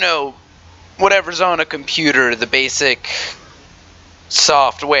 like, you know, whatever's on a computer, the basic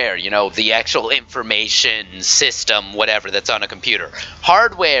software, you know, the actual information system, whatever that's on a computer.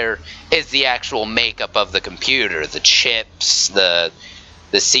 Hardware is the actual makeup of the computer, the chips, the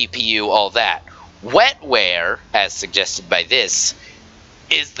CPU, all that. Wetware, as suggested by this,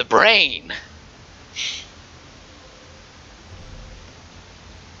 is the brain.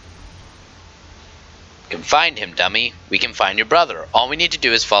 We can find him, dummy. We can find your brother. All we need to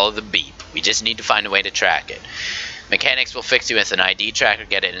do is follow the beep. We just need to find a way to track it. Mechanics will fix you with an ID tracker,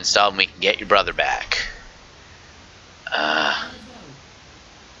 get it installed, and we can get your brother back.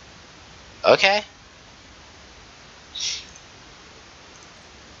 Okay.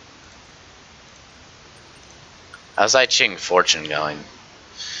 How's I Ching fortune going?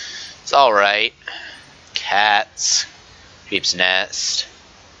 It's alright. Cats. Creep's Nest.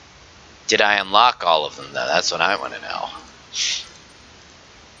 Did I unlock all of them, though? That's what I want to know.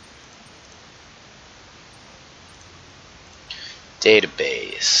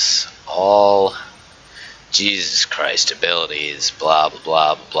 Database. All... Jesus Christ abilities. Blah, blah,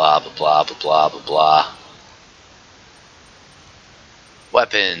 blah, blah, blah, blah, blah, blah, blah, blah.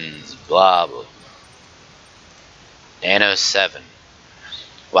 Weapons. Blah, blah. Nano 7.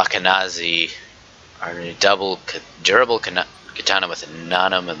 Wakanazi. Double durable katana with a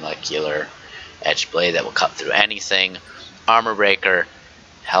nanomolecular edge blade that will cut through anything. Armor breaker.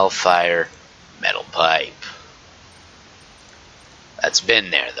 Hellfire. Metal pipe. That's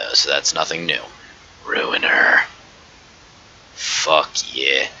been there though, so that's nothing new. Ruiner. Fuck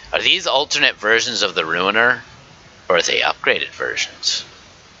yeah. Are these alternate versions of the Ruiner? Or are they upgraded versions?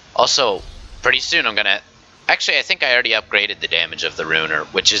 Also, pretty soon I'm gonna... Actually, I think I already upgraded the damage of the Ruiner,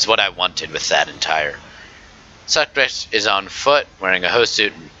 which is what I wanted with that entire. Suspect is on foot, wearing a host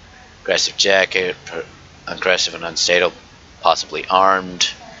suit and aggressive jacket, aggressive and unstable, possibly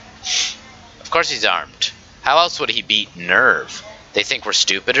armed. Of course he's armed. How else would he beat Nerve? They think we're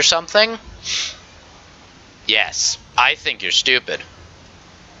stupid or something? Yes, I think you're stupid.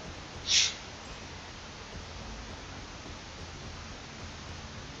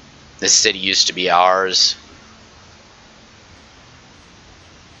 This city used to be ours.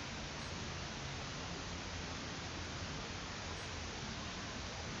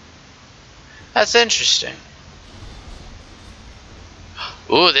 That's interesting.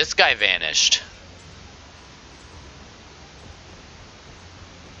 Ooh, this guy vanished.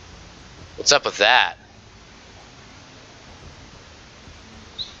 What's up with that?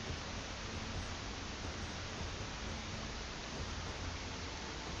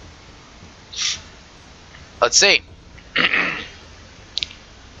 Let's see.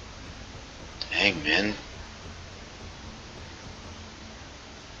 Dang, man.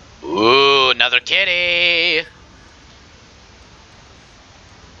 Ooh, another kitty!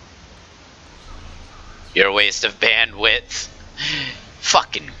 You're a waste of bandwidth.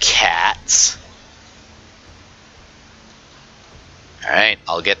 Fucking cats. Alright,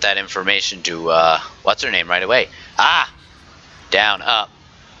 I'll get that information to, what's her name right away? Ah! Down, up,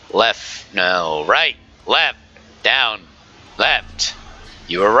 left, no, right, left, down, left.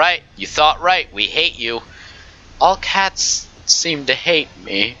 You were right. You thought right. We hate you. All cats seem to hate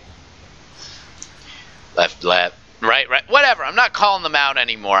me. Left, left, right, right. Whatever. I'm not calling them out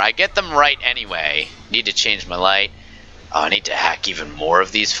anymore. I get them right anyway. Need to change my light. Oh, I need to hack even more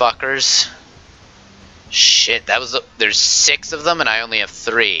of these fuckers. Shit, that was... There's 6 of them and I only have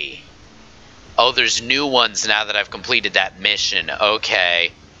 3. Oh, there's new ones now that I've completed that mission.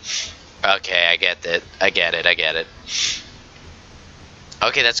 Okay. Okay, I get it. I get it. I get it.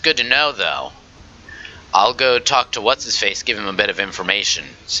 Okay, that's good to know, though. I'll go talk to What's-His-Face, give him a bit of information,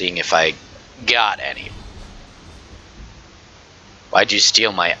 seeing if I got any. Why'd you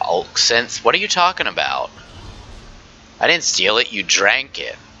steal my Alk Sense? What are you talking about? I didn't steal it, you drank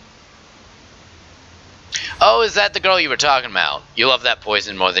it. Oh, is that the girl you were talking about? You love that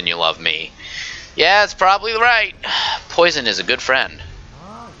poison more than you love me. Yeah, it's probably right. Poison is a good friend.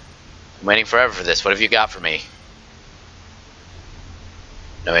 I'm waiting forever for this. What have you got for me?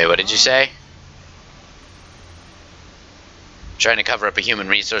 No, wait, what did you say? Trying to cover up a human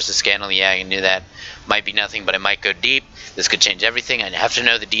resources scandal. Yeah, I knew that. Might be nothing, but it might go deep. This could change everything. I have to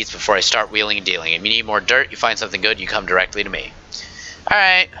know the deeds before I start wheeling and dealing. If you need more dirt, you find something good, you come directly to me.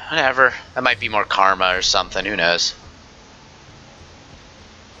 Alright, whatever. That might be more karma or something. Who knows?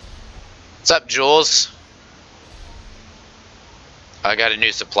 What's up, Jules? I got a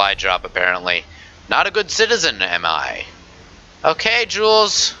new supply drop, apparently. Not a good citizen, am I? Okay,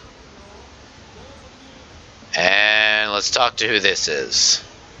 Jules. And let's talk to who this is.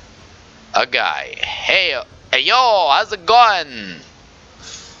 A guy. Hey, yo, how's it going?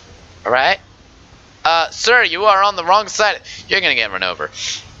 Alright. Sir, you are on the wrong side. You're gonna get run over.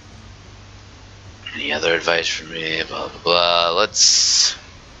 Any other advice from me? Blah, blah, blah. Let's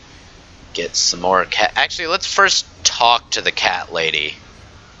get some more cat. Actually, let's first talk to the cat lady.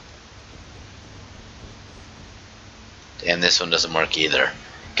 Damn, this one doesn't work either.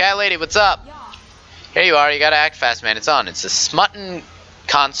 Cat lady, what's up? Here you are. You gotta act fast, man. It's on. It's a smuttin'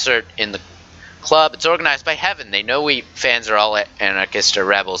 concert in the club. It's organized by Heaven. They know we fans are all anarchists or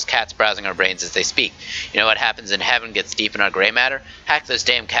rebels. Cats browsing our brains as they speak. You know what happens in Heaven gets deep in our gray matter? Hack those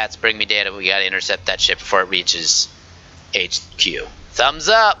damn cats. Bring me data. We gotta intercept that shit before it reaches HQ. Thumbs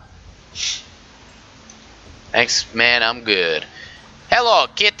up. Thanks, man. I'm good. Hello,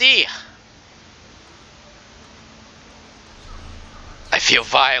 kitty. I feel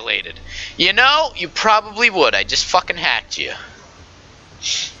violated. You know, you probably would. I just fucking hacked you.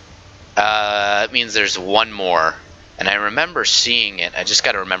 It means there's one more. And I remember seeing it. I just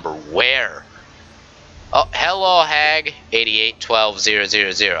gotta remember where. Oh, hello, Hag.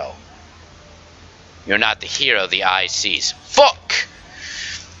 8812-000. You're not the hero the eye sees. Fuck!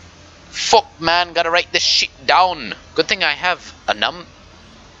 Fuck, man. Gotta write this shit down. Good thing I have a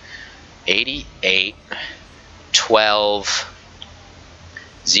 8812-000.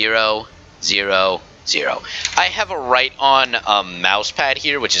 I have a write-on mouse pad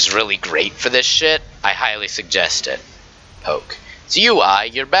here, which is really great for this shit. I highly suggest it. Poke. It's you,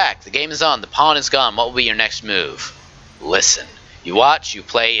 you're back. The game is on. The pawn is gone. What will be your next move? Listen. You watch, you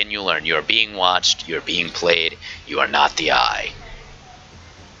play, and you learn. You are being watched. You are being played. You are not the eye.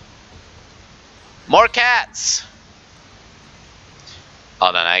 More cats!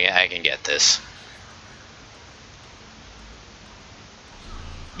 Hold on, I can get this.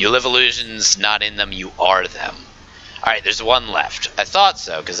 You live illusions, not in them, you are them. Alright, there's one left. I thought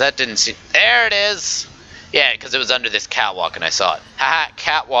so, because that didn't seem... There it is! Yeah, because it was under this catwalk and I saw it. Haha,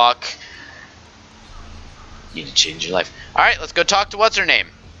 catwalk. You need to change your life. Alright, let's go talk to what's-her-name.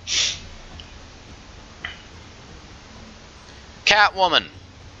 Catwoman.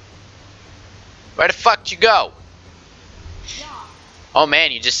 Where the fuck did you go? Oh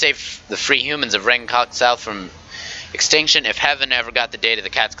man, you just saved the free humans of Rencock South from extinction. If Heaven ever got the data the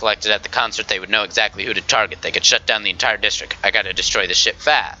cats collected at the concert, they would know exactly who to target. They could shut down the entire district. I gotta destroy this ship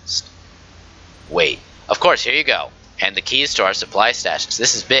fast. Wait. Of course, here you go. And the keys to our supply stashes.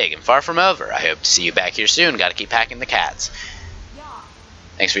 This is big and far from over. I hope to see you back here soon. Gotta keep hacking the cats.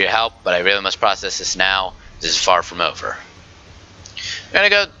 Thanks for your help, but I really must process this now. This is far from over. I'm gonna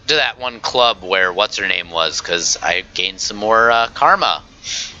go to that one club where what's-her-name was, because I gained some more karma.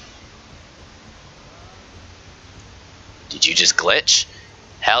 Did you just glitch?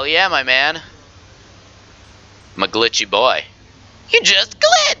 Hell yeah, my man. I'm a glitchy boy. You just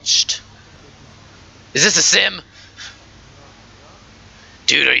glitched! Is this a sim?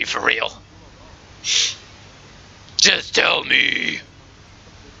 Dude, are you for real? Just tell me.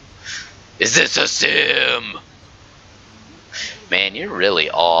 Is this a sim? Man, you're really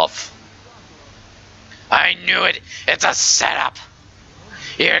off. I knew it. It's a setup.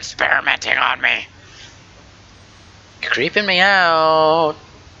 You're experimenting on me. You're creeping me out.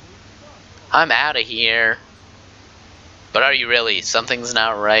 I'm out of here. But are you really? Something's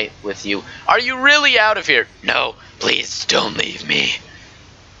not right with you. Are you really out of here? No, please don't leave me.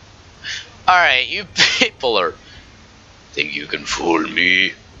 Alright, you people are... Think you can fool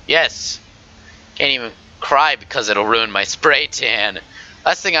me? Yes. Can't even cry because it'll ruin my spray tan.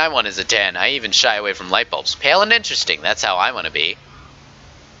 Last thing I want is a tan. I even shy away from light bulbs. Pale and interesting, that's how I want to be.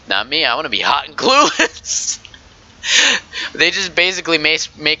 Not me, I want to be hot and clueless. They just basically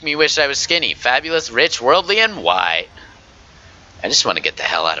make me wish I was skinny. Fabulous, rich, worldly, and white. I just want to get the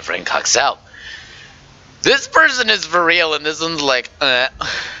hell out of Rencock South. This person is for real, and this one's like,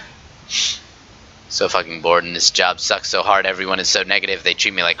 So fucking bored, and this job sucks so hard. Everyone is so negative. They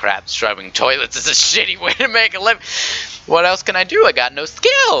treat me like crap. Scrubbing toilets is a shitty way to make a living. What else can I do? I got no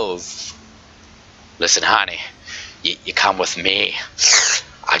skills. Listen, honey, you come with me.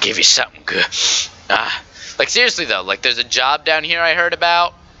 I'll give you something good. Like, seriously, though. Like, there's a job down here I heard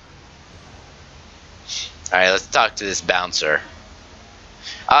about. Alright, let's talk to this bouncer.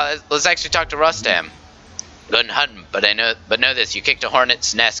 Let's actually talk to Rustam. Good hunting, but know this, you kicked a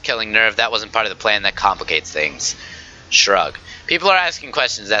hornet's nest killing Nerve. That wasn't part of the plan. That complicates things. Shrug. People are asking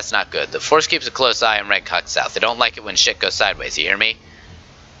questions. That's not good. The Force keeps a close eye on Redcock South. They don't like it when shit goes sideways. You hear me?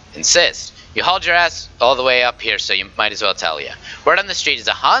 Insist. You hauled your ass all the way up here, so you might as well tell you. Word on the street is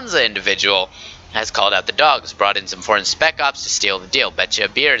a Hansa individual has called out the dogs, brought in some foreign spec ops to steal the deal. Bet you a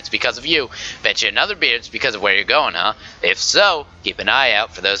beard it's because of you. Bet you another beard it's because of where you're going, huh? If so, keep an eye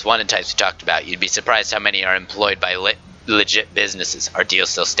out for those wanted types we talked about. You'd be surprised how many are employed by legit businesses. Our deal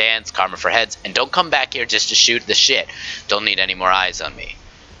still stands, karma for heads, and don't come back here just to shoot the shit. Don't need any more eyes on me.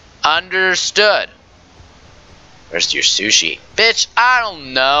 Understood. Where's your sushi? Bitch, I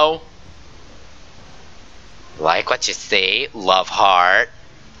don't know. Like what you see, love heart.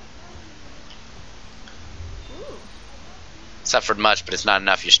 Suffered much, but it's not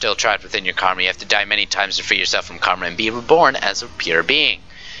enough. You're still trapped within your karma. You have to die many times to free yourself from karma and be reborn as a pure being.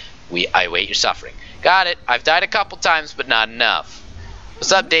 I await your suffering. Got it. I've died a couple times, but not enough.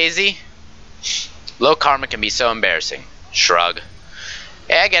 What's up, Daisy? Low karma can be so embarrassing. Shrug.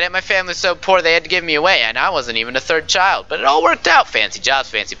 Yeah, I get it. My family's so poor they had to give me away, and I wasn't even a third child. But it all worked out. Fancy jobs,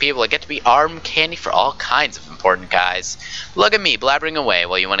 fancy people. I get to be arm candy for all kinds of important guys. Look at me, blabbering away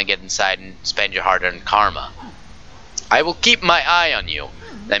while you want to get inside and spend your hard-earned karma. I will keep my eye on you.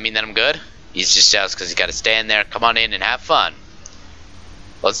 That mean that I'm good? He's just jealous because he's got to stand there. Come on in and have fun.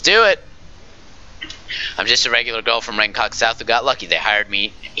 Let's do it. I'm just a regular girl from Raincock South who got lucky. They hired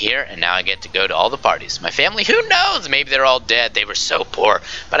me here, and now I get to go to all the parties. My family, who knows? Maybe they're all dead. They were so poor.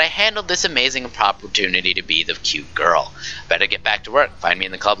 But I handled this amazing opportunity to be the cute girl. Better get back to work. Find me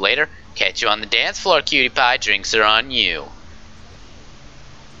in the club later. Catch you on the dance floor, cutie pie. Drinks are on you.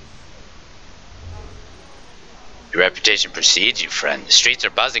 Your reputation precedes you, friend. The streets are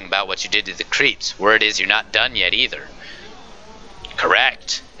buzzing about what you did to the creeps. Word is you're not done yet either.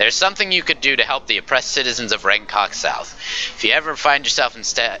 Correct. There's something you could do to help the oppressed citizens of Raincock South. If you ever find yourself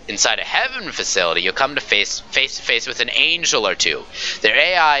inside a heaven facility, you'll come to face to face with an angel or two.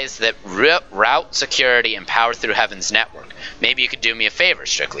 They're AIs that route security and power through Heaven's network. Maybe you could do me a favor,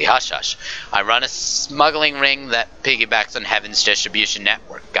 strictly hush-hush. I run a smuggling ring that piggybacks on Heaven's distribution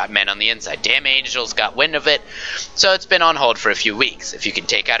network. Got men on the inside. Damn angels got wind of it, so it's been on hold for a few weeks. If you can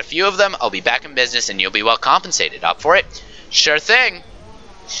take out a few of them, I'll be back in business and you'll be well compensated. Up for it? Sure thing.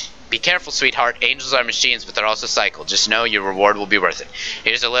 Be careful, sweetheart. Angels are machines, but they're also psychical. Just know your reward will be worth it.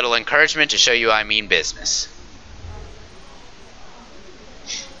 Here's a little encouragement to show you I mean business.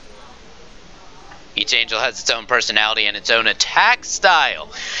 Each angel has its own personality and its own attack style.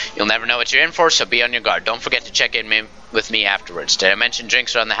 You'll never know what you're in for, so be on your guard. Don't forget to check in with me afterwards. Did I mention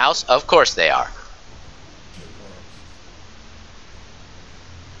drinks around the house? Of course they are.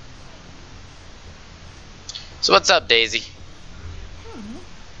 So what's up, Daisy?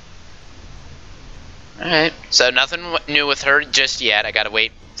 Alright, so nothing new with her just yet. I gotta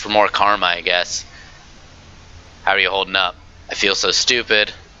wait for more karma, I guess. How are you holding up? I feel so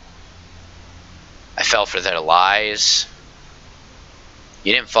stupid. I fell for their lies.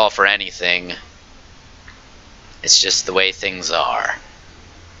 You didn't fall for anything. It's just the way things are.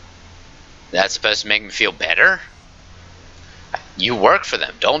 That's supposed to make me feel better? You work for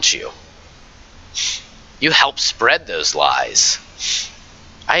them, don't you? You help spread those lies.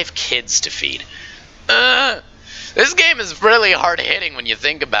 I have kids to feed. This game is really hard-hitting when you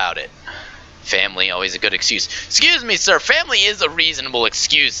think about it. Family, always a good excuse. Excuse me, sir. Family is a reasonable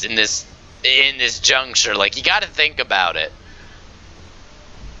excuse in this juncture. Like, you gotta think about it.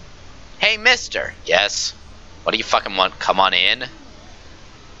 Hey, mister. Yes? What do you fucking want? Come on in. I'll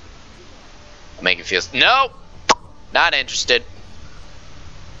make you feel... Nope! Not interested.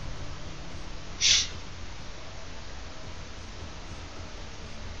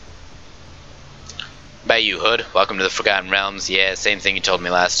 By you, Hood. Welcome to the Forgotten Realms. Yeah, same thing you told me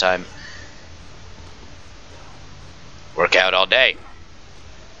last time. Work out all day.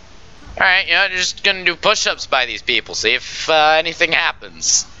 Alright, you know, just gonna do push-ups by these people. See if anything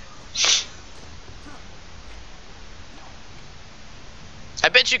happens. I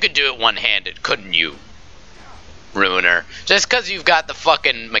bet you could do it one-handed, couldn't you, Ruiner? Just because you've got the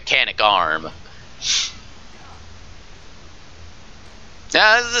fucking mechanic arm.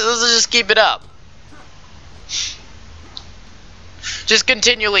 Now, let's just keep it up. Just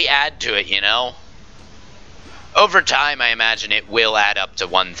continually add to it, you know? Over time, I imagine it will add up to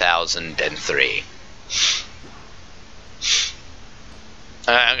 1003.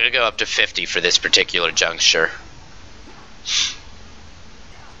 I'm going to go up to 50 for this particular juncture.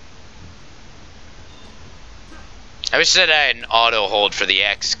 I wish that I had an auto hold for the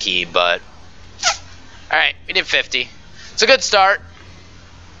X key, but... Alright, we did 50. It's a good start.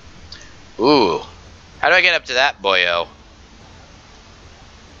 Ooh. How do I get up to that boyo?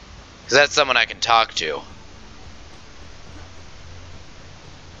 Because that's someone I can talk to.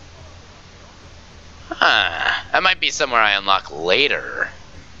 Huh. That might be somewhere I unlock later.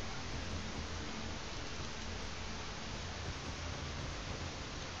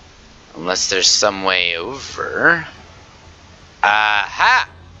 Unless there's some way over. Aha!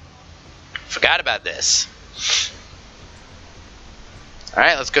 Forgot about this.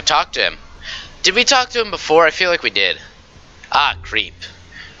 Alright, let's go talk to him. Did we talk to him before? I feel like we did. Ah, creep.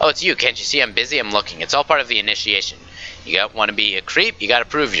 Oh, it's you. Can't you see I'm busy? I'm looking. It's all part of the initiation. You want to be a creep? You got to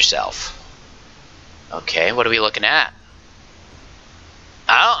prove yourself. Okay, what are we looking at?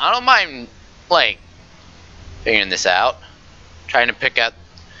 I don't mind, like, figuring this out. Trying to pick out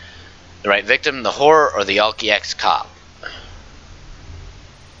the right victim, the whore, or the Alki ex-cop.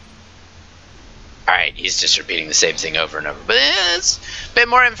 Alright, he's just repeating the same thing over and over. But it's a bit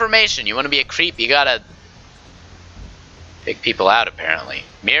more information. You want to be a creep, you gotta pick people out, apparently.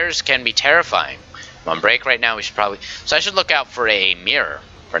 Mirrors can be terrifying. I'm on break right now, we should probably... So I should look out for a mirror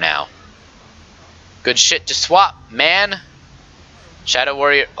for now. Good shit to swap, man. Shadow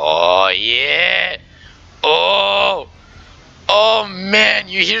Warrior. Oh, yeah. Oh. Oh, man.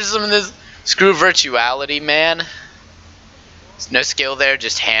 You hear some of this? Screw virtuality, man. There's no skill there,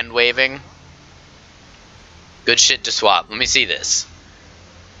 just hand waving. Good shit to swap. Let me see this.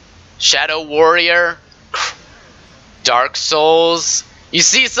 Shadow Warrior. Dark Souls. You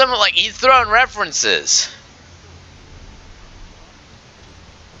see some, like, he's throwing references.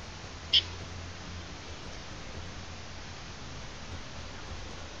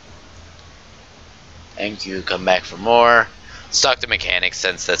 Thank you, come back for more. Let's talk to mechanics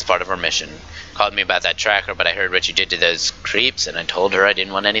since that's part of our mission. Called me about that tracker, but I heard what you did to those creeps, and I told her I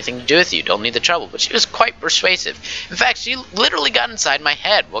didn't want anything to do with you. Don't need the trouble. But she was quite persuasive. In fact, she literally got inside my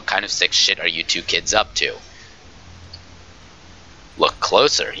head. What kind of sick shit are you two kids up to? Look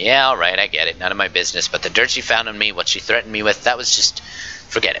closer. Yeah, alright, I get it. None of my business. But the dirt she found on me, what she threatened me with, that was just...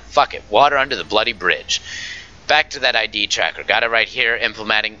 Forget it. Fuck it. Water under the bloody bridge. Back to that ID tracker. Got it right here.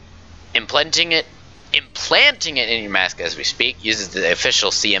 Implanting it in your mask as we speak. Uses the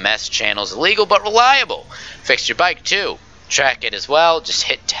official CMS channels. Illegal but reliable. Fixed your bike too. Track it as well. Just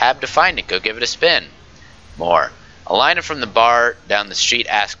hit tab to find it. Go give it a spin. More. A liner from the bar down the street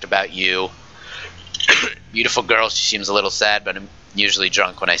asked about you. Beautiful girl. She seems a little sad, but I'm usually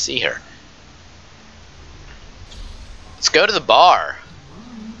drunk when I see her. Let's go to the bar.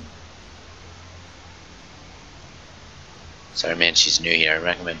 Sorry, man. She's new here. I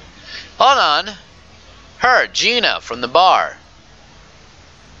recommend. Hold on. Her, Gina, from the bar.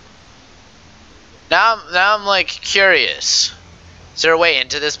 Now I'm like curious. Is there a way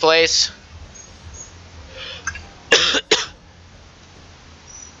into this place?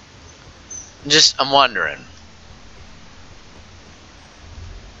 I'm wondering.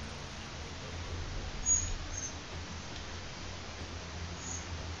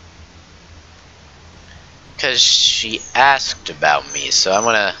 Because she asked about me, so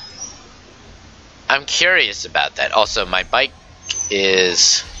I'm curious about that. Also, my bike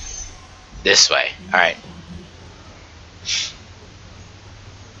is this way. Alright.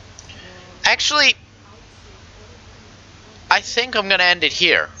 Actually, I think I'm gonna end it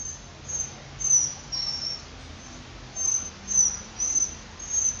here.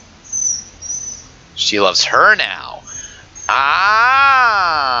 She loves her now.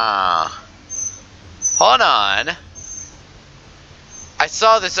 Ah! Hold on. I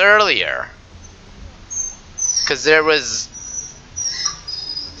saw this earlier. Because there was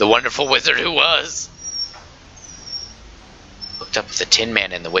the wonderful wizard who was. Hooked up with the Tin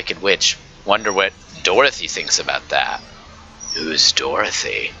Man and the Wicked Witch. Wonder what Dorothy thinks about that. Who's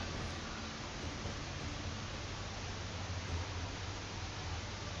Dorothy?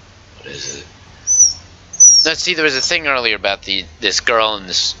 What is it? No, see, there was a thing earlier about this girl and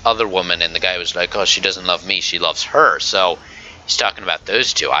this other woman, and the guy was like, oh, she doesn't love me, she loves her. So, he's talking about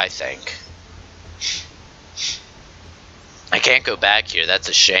those two, I think. I can't go back here, that's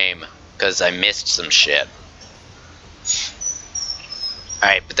a shame, because I missed some shit.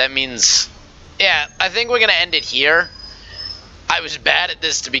 Alright, but that means... Yeah, I think we're gonna end it here. I was bad at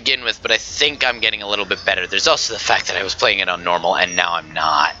this to begin with, but I think I'm getting a little bit better. There's also the fact that I was playing it on normal, and now I'm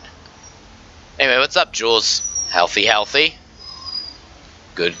not. Anyway, what's up, Jules? Healthy, healthy?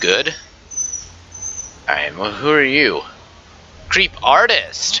 Good, good. Alright, well, who are you? Creep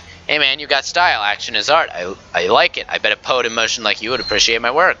artist! Hey man, you got style. Action is art. I like it. I bet a poet in motion like you would appreciate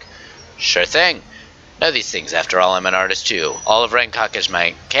my work. Sure thing. Know these things, after all, I'm an artist too. All of Rencock is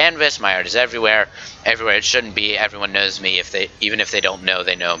my canvas, my art is everywhere. Everywhere it shouldn't be, everyone knows me, even if they don't know,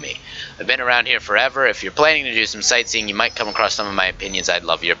 they know me. I've been around here forever. If you're planning to do some sightseeing, you might come across some of my opinions. I'd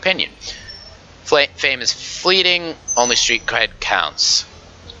love your opinion. Fame is fleeting, only street cred counts.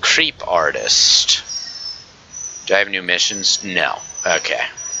 Creep artist. Do I have new missions? No. Okay.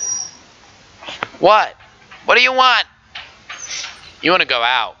 What? What do you want? You want to go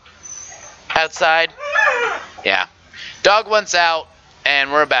out? Outside? Yeah. Dog wants out,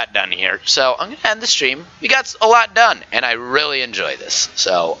 and we're about done here. So I'm going to end the stream. We got a lot done, and I really enjoy this.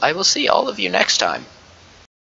 So I will see all of you next time.